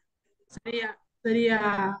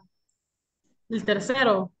 Sería el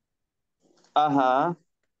tercero. Ajá.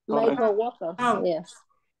 My Correcto. coworkers, Oh. yes.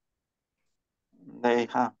 They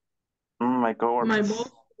have. My coworkers. My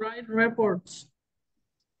boss write reports.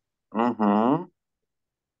 Ujú.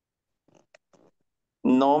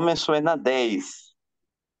 No me suena days.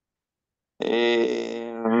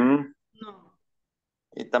 No.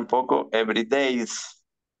 Y tampoco every days.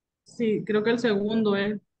 Sí, creo que el segundo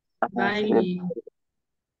es daily.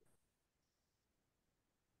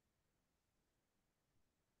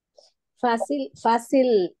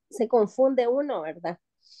 Fácil, se confunde uno, ¿verdad?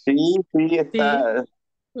 Sí, está,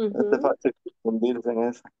 Ujú. fácil confundirse en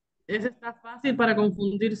eso. Ese está fácil para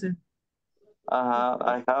confundirse.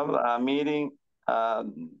 Ajá, I have a meeting,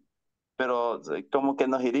 pero como que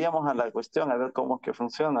nos iríamos a la cuestión a ver cómo es que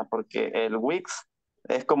funciona, porque el weeks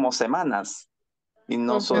es como semanas y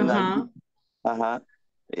no son Ajá. ajá.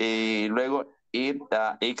 Y luego ir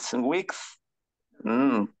a X weeks,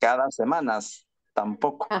 cada semanas,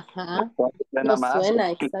 tampoco. Ajá. Suena No más suena,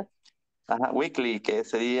 weekly, exacto. ajá, weekly, que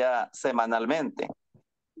sería semanalmente.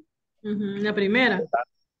 La primera.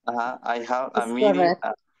 Ajá, I have a Es meeting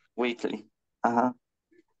correcto. weekly. Ajá.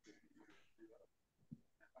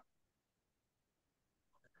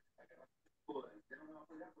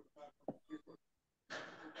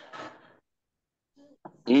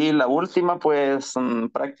 Y la última, pues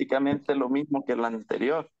prácticamente lo mismo que la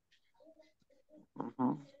anterior.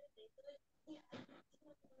 Ujú.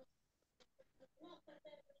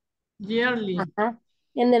 Yearly. Ajá.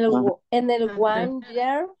 En el La one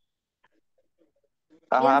year,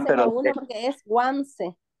 Ajá, piensen a pero uno porque es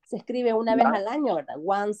once. Se escribe una vez al año, ¿verdad?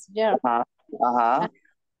 Once year. ajá, ajá.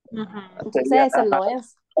 Entonces Sería, ese no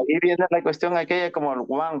es. ahí viene la cuestión aquella como el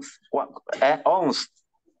once,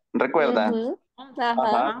 ¿recuerda? Ujú. Ajá,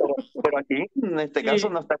 Ajá. pero aquí en este caso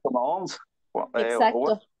no está como once.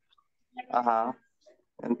 Exacto. Ajá,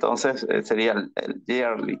 entonces sería el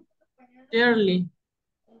yearly. Yearly.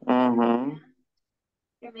 Ujú.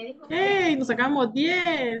 ¡Hey! Nos sacamos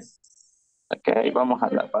 10. Ok, vamos a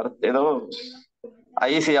la parte 2.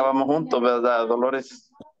 Ahí sí ya vamos juntos, ¿verdad,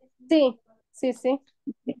 Dolores? Sí.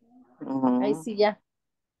 Ujú. Ahí sí ya.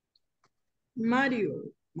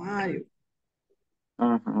 Mario.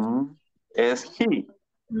 Ujú. Es he.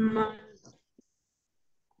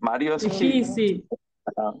 Mario es he. He, sí.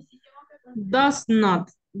 Ajá. Does not.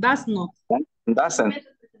 Doesn't. Doesn't.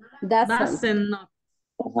 Doesn't not.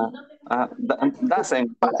 Ajá. Ajá.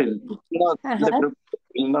 Doesn't, fácil. No, Ajá. se preocupe,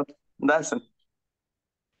 no, doesn't.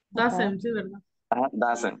 Doesn't, sí, ¿verdad? Ajá,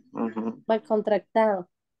 doesn't. Ujú. Mal contractado.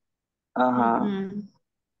 Ajá.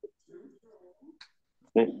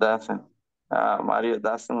 It doesn't. Mario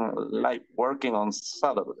doesn't like working on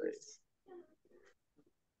Saturdays.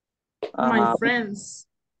 My Ajá. friends.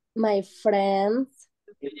 My friends.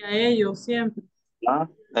 Y a ellos siempre.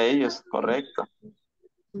 Ellos, correcto.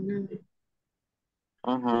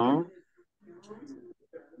 Ujú.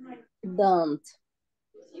 Don't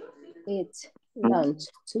eat lunch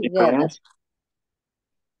Y together.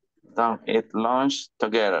 don't eat lunch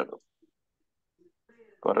together.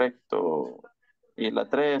 Correcto. Y la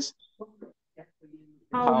 3.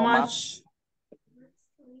 How much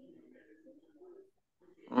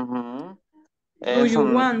Ujú. do Es you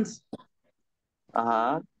un, want?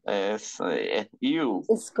 ajá, es you.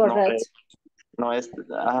 It's No correct. es, no es,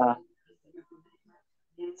 ajá,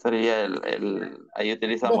 sería ahí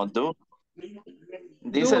utilizamos do. Do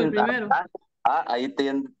el Dicen, primero. ahí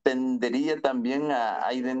tendería también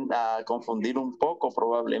a confundir un poco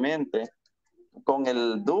probablemente con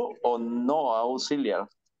el do o no auxiliar.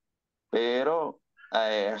 Pero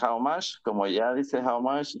how much, como ya dice how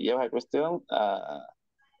much, lleva cuestión,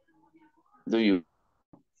 do you.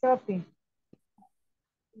 Shopping.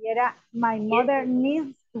 Y era, my mother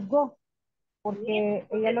needs to go. Porque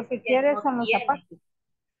ella lo que quiere son los zapatos.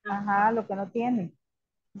 Ajá, lo que no tiene.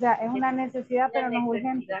 O sea, es una necesidad, pero no es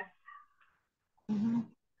urgente. Ujú.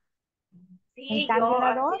 En Sí, cambio, yo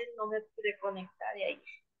la dos, ayer no me pude conectar de ahí.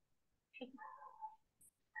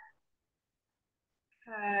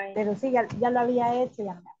 Ay, pero sí, ya lo había hecho,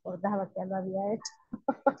 ya me acordaba que ya lo había hecho.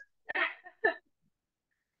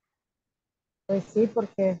 Pues sí,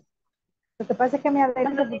 porque lo que pasa es que me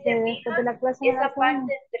adelanto si porque se después de fijan, la clase me da esa sueño.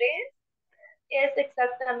 parte 3 es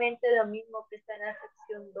exactamente lo mismo que está en la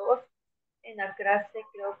sección 2. En la clase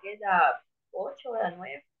creo que es la 8 o la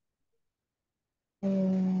 9.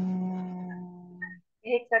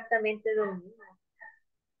 Es exactamente lo mismo.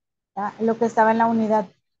 Lo que estaba en la unidad,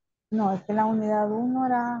 no, es que la unidad 1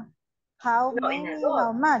 era how No, en la many, 2.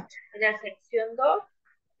 how much. En la sección 2,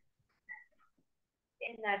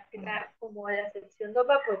 como la sección 2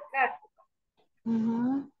 va por clase.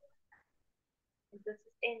 Ujú.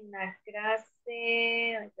 Entonces, en la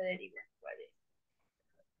clase, ahorita le digo cuál es.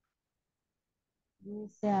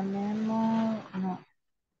 Dice a memo, no,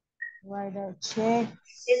 write a check.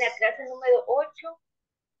 En la clase número 8,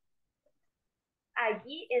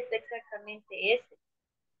 allí es exactamente ese.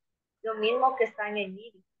 Lo mismo que está en el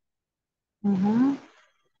IRI. Ujú.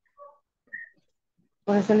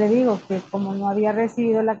 Por eso le digo que como no había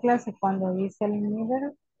recibido la clase cuando hice el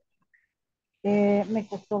nivel, me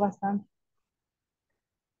costó bastante.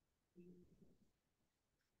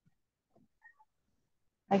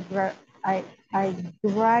 I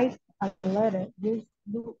write a letter. Use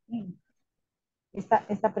do in.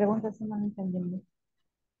 Esta pregunta sí no la entendí mucho.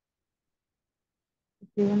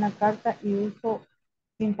 Escribo una carta y uso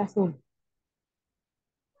tinta azul.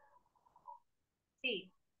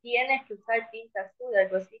 Sí, tienes que usar tinta azul,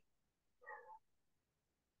 algo así.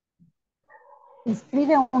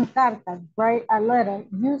 Escribe una carta, write a letter,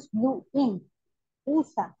 use blue ink.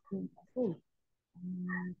 Usa tinta azul.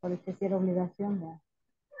 Por eso sí era obligación, ¿verdad?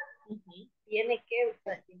 Tiene que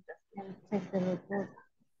usar tinta azul.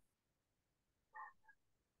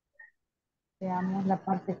 Veamos la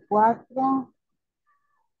parte 4.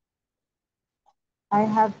 I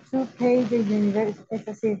have 2 pages de university.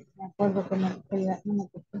 Esta sí, me acuerdo que no me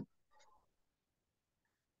costó.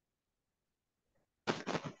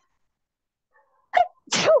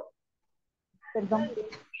 Perdón.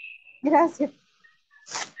 Gracias.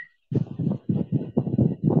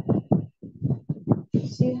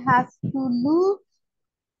 She has to lose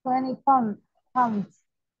 20 pounds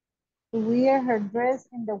to wear her dress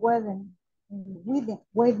in the wedding.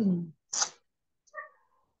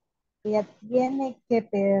 Ella tiene que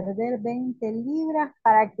perder 20 libras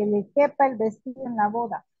para que le quepa el vestido en la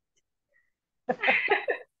boda.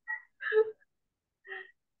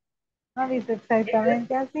 No dice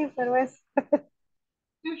exactamente así, pero es.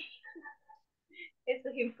 Eso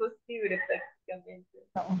es imposible prácticamente.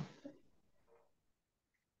 No.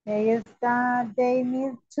 Ahí está, they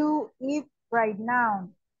need to eat right now.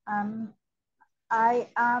 I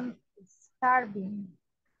am starving.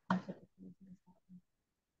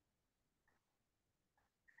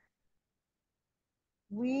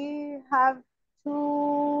 We have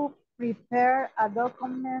to prepare a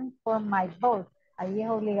document for my boss. Ahí es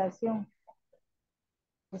obligación.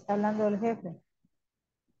 Está hablando del jefe.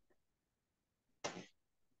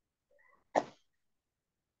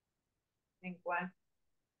 ¿En cuál?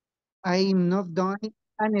 I'm not doing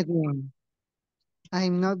anything.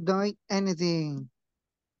 I'm not doing anything.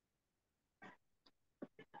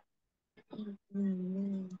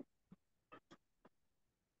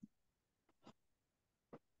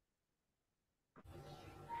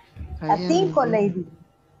 A 5, lady.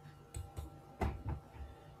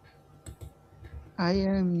 I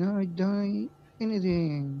am not doing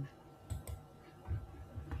anything.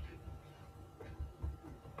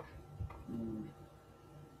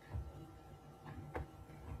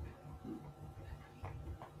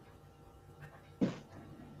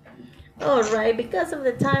 All right, because of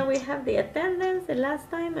the time we have the attendance the last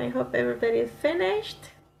time, I hope everybody is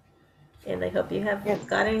finished. And I hope you have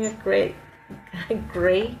gotten a great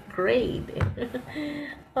Great, great.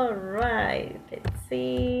 All right, let's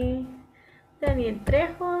see. Daniel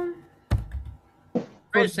Trejo.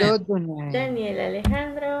 Present. Daniel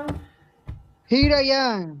Alejandro. Here I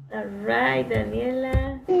am. All right,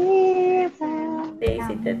 Daniela.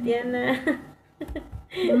 Daisy Tatiana.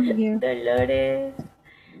 Dolores.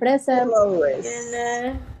 Present.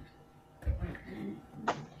 Diana.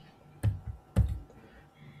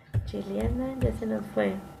 Juliana, ya se nos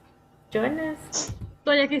fue. Jonas.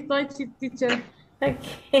 Estoy, teacher. Ok.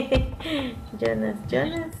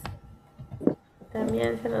 Jonas.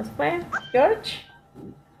 También se nos fue. George.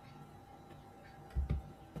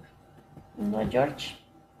 No, George.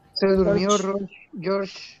 Se durmió George.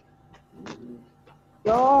 George.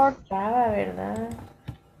 Estaba, ¿verdad?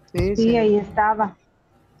 Sí, ahí estaba.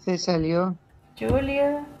 Se salió.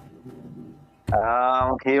 Julia.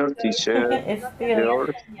 I'm here, teacher. Still.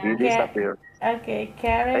 George, he disappeared. Okay, Hey,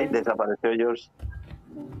 Karen. desapareció George.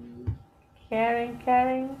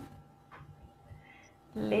 Karen.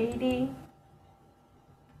 Lady.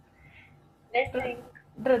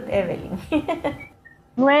 Ruth Evelyn.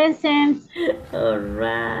 Present. All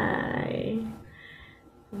right.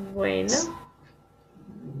 Bueno.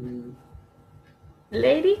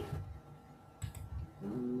 Lady.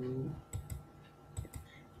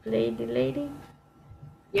 Lady.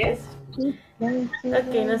 Yes.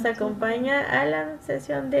 Ok, nos acompaña a la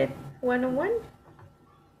sesión de one-on-one.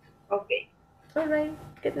 Okay. All right.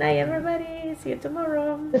 Good night, everybody. See you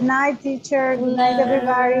tomorrow. Good night, teacher. Good night,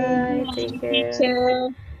 everybody. Bye. Take care.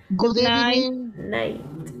 Good evening. Night.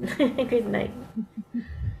 Good night.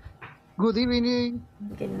 Good evening.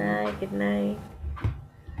 Good night.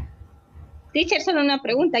 Teacher, solo una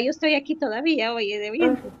pregunta. Yo estoy aquí todavía, oye, de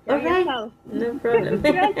bien. All right. No problem.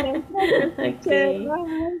 Gracias. Okay.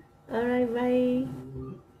 Bye. All right, bye.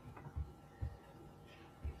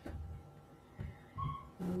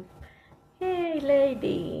 Hey,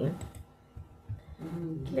 lady.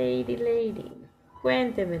 Lady.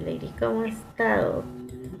 Cuénteme, lady, ¿cómo ha estado?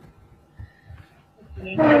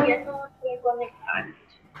 Ayer no pude conectar.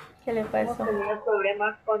 ¿Qué le Hemos pasó? tenido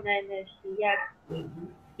problemas con la energía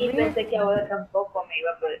y pensé que ahora tampoco me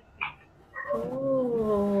iba a poder.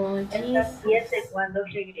 Oh, Estas 7 cuando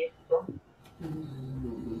regreso.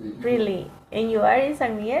 Really? And you are in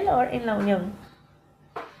San Miguel or in La Unión?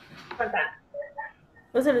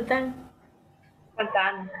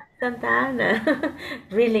 Santa Ana.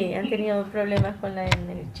 Really? ¿Han tenido problemas con la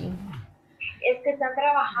energía? Es que están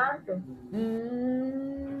trabajando.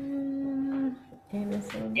 Déjeme un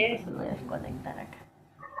segundo, se voy a desconectar acá.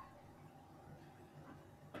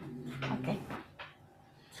 Ok.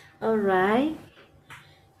 Alright.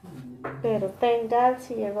 Pero thank God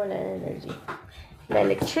si llegó la energía. La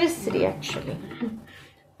electricity, actually.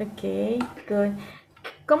 Ok, good.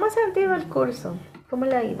 ¿Cómo se ha sentido el curso? ¿Cómo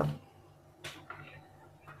le ha ido?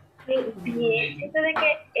 Bien, siento de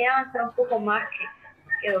que he avanzado un poco más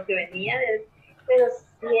que lo que venía, pero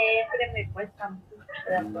siempre me cuesta mucho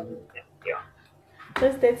la pronunciación.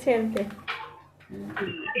 ¿Usted siente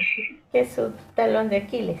que es su talón de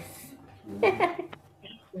Aquiles?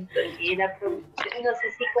 Y la pronunciación, no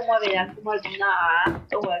sé si como habrá como alguna A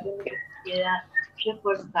o algo que queda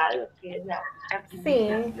reforzar lo que es la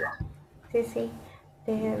pronunciación. Sí.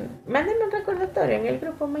 Mándenme un recordatorio en el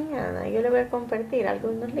grupo mañana. Yo le voy a compartir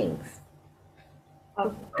algunos links.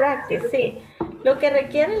 Practice, sí. Lo que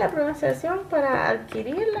requiere la pronunciación para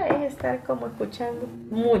adquirirla es estar como escuchando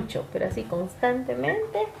mucho, pero así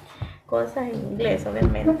constantemente cosas en inglés.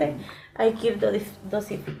 Obviamente hay que ir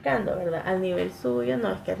dosificando, ¿verdad? Al nivel suyo,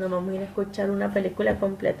 no es que no vamos a ir a escuchar una película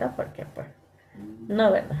completa porque pues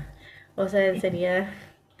no, ¿verdad? O sea, sería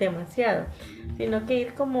demasiado, sino que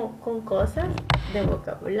ir como con cosas de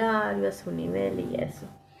vocabulario a su nivel y eso,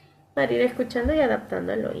 para ir escuchando y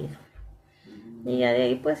adaptando al oído. Y ya de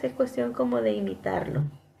ahí pues es cuestión como de imitarlo,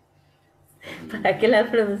 para que la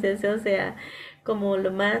pronunciación sea como lo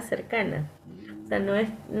más cercana. O sea, no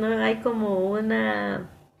hay como una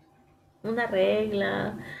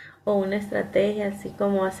regla o una estrategia así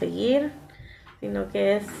como a seguir, sino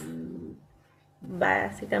que es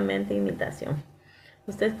básicamente imitación.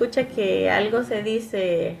 Usted escucha que algo se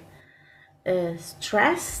dice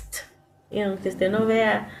stressed, y aunque usted no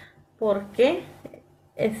vea por qué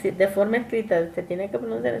de forma escrita se tiene que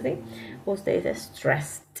pronunciar así, usted dice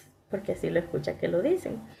stressed, porque así lo escucha que lo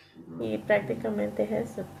dicen. Y prácticamente es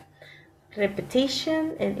eso.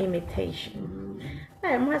 Repetition and imitation.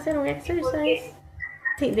 Vamos a hacer un exercise.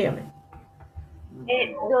 Sí, dígame.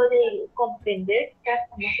 Lo de comprender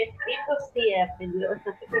cómo se escrito, sí he aprendido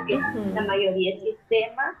bastante porque la mayoría de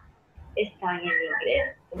sistemas están en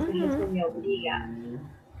inglés, entonces eso me obliga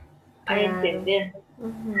a entender.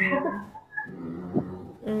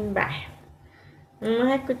 Vale. Vamos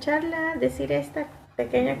a escucharla decir esta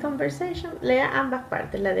pequeña conversation. Lea ambas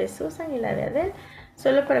partes, la de Susan y la de Adele,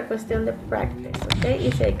 solo para cuestión de practice, ¿ok?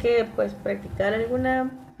 Y si hay que, pues, practicar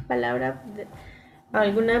alguna palabra,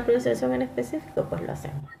 alguna pronunciación en específico, pues lo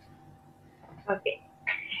hacemos. Ok.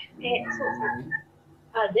 Susan,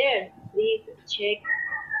 Adele, please check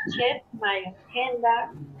my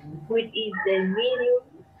agenda with is the meeting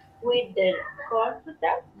with the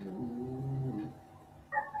consultant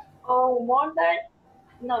on Monday,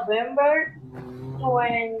 November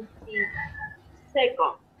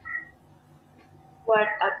 22nd. What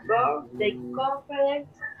about the conference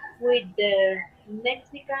with the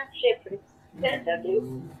Mexican representative?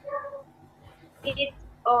 It's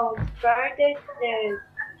on Friday the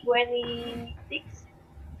 26th.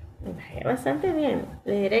 Bastante bien.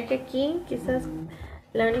 Le diré que aquí quizás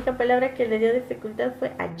la única palabra que le dio dificultad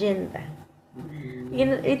fue agenda. Y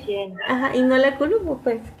no la culpo,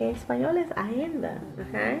 pues que en español es agenda.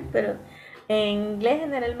 Pero en inglés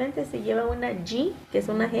generalmente se lleva una G, que es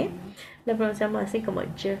una G, la pronunciamos así como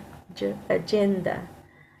agenda,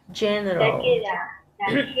 general. La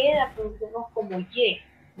G la pronunciamos como Y.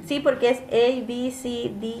 Sí, porque es A, B,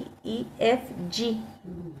 C, D, E, F, G.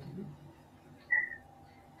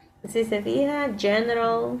 Si se fija,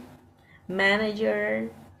 general,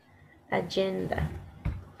 manager, agenda.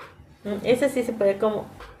 Esa sí se puede como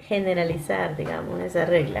generalizar, digamos, esa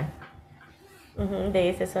regla de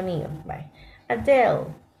ese sonido. Bye. Adele,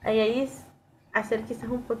 ahí es hacer quizás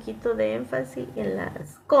un poquito de énfasis en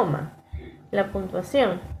las comas, la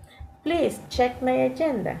puntuación. Please check my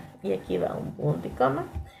agenda. Y aquí va un punto y coma.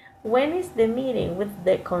 When is the meeting with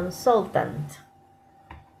the consultant?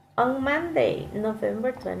 On Monday,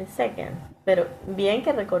 November 22nd. Pero bien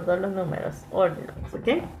que recordó los números, ordinals,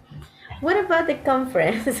 ¿ok? What about the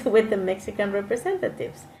conference with the Mexican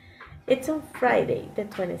representatives? It's on Friday, the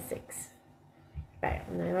 26th. Vale,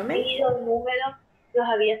 nuevamente. Y los números los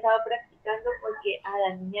había estado practicando porque a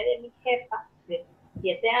la niña de mi jefa, de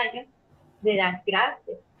 7 años, le dan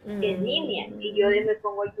clases en línea y yo me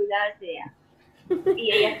pongo a ayudarle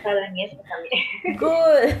y ella estaba en eso también.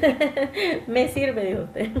 Good. Me sirve, dijo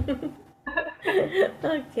usted.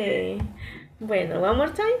 Ok. Bueno, one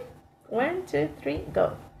more time. 1, 2, 3,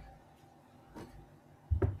 go.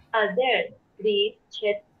 Adele, please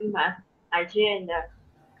check my agenda.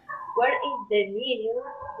 Where is the meeting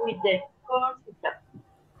with the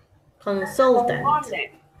consultant?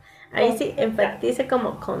 Ahí sí enfatiza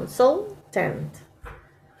como consultant.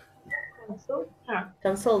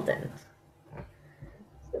 Consultant.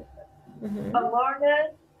 On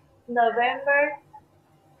Monday, November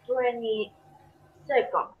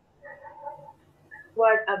 22nd.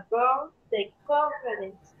 What about the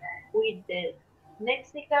conference with the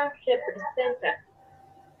Mexican representative?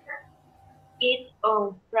 It's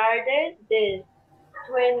on Friday the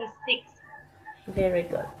 26th. Very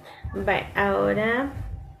good. Bye. Ahora,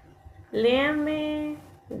 léame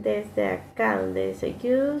desde acá donde dice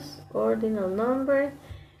use ordinal numbers,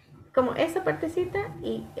 como esta partecita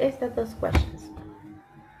y estas dos questions.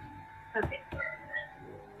 Okay.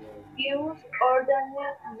 Use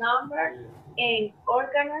ordinal numbers and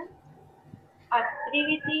organize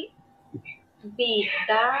activity be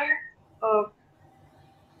done of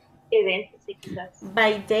event success.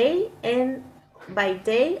 By day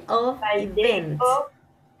of event. Day of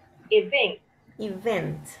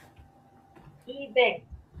event. Event.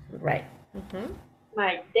 Right.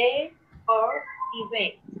 My day of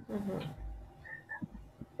event.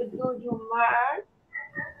 Do you mark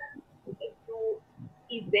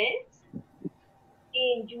events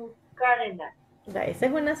in your calendar? Esa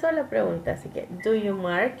es una sola pregunta, así que do you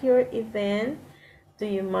mark your event? Do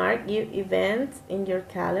you mark your events in your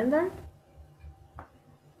calendar?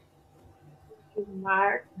 Do you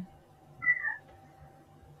mark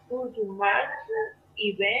your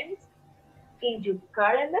events in your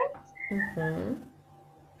calendar?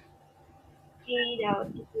 Y la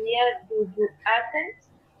otra sería, do you attend?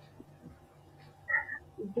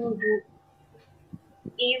 Do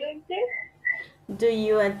you event? Do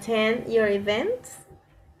you attend your events?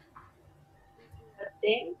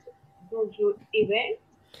 Attend? Do you event?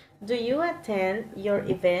 Do you attend your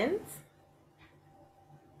events?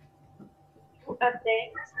 To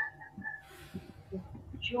attend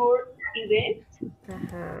your event?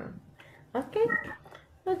 Okay.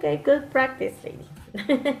 Okay, good practice, lady.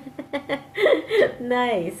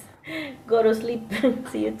 Nice. Go to sleep.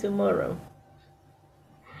 See you tomorrow.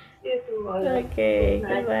 See you tomorrow. Okay,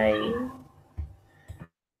 goodbye.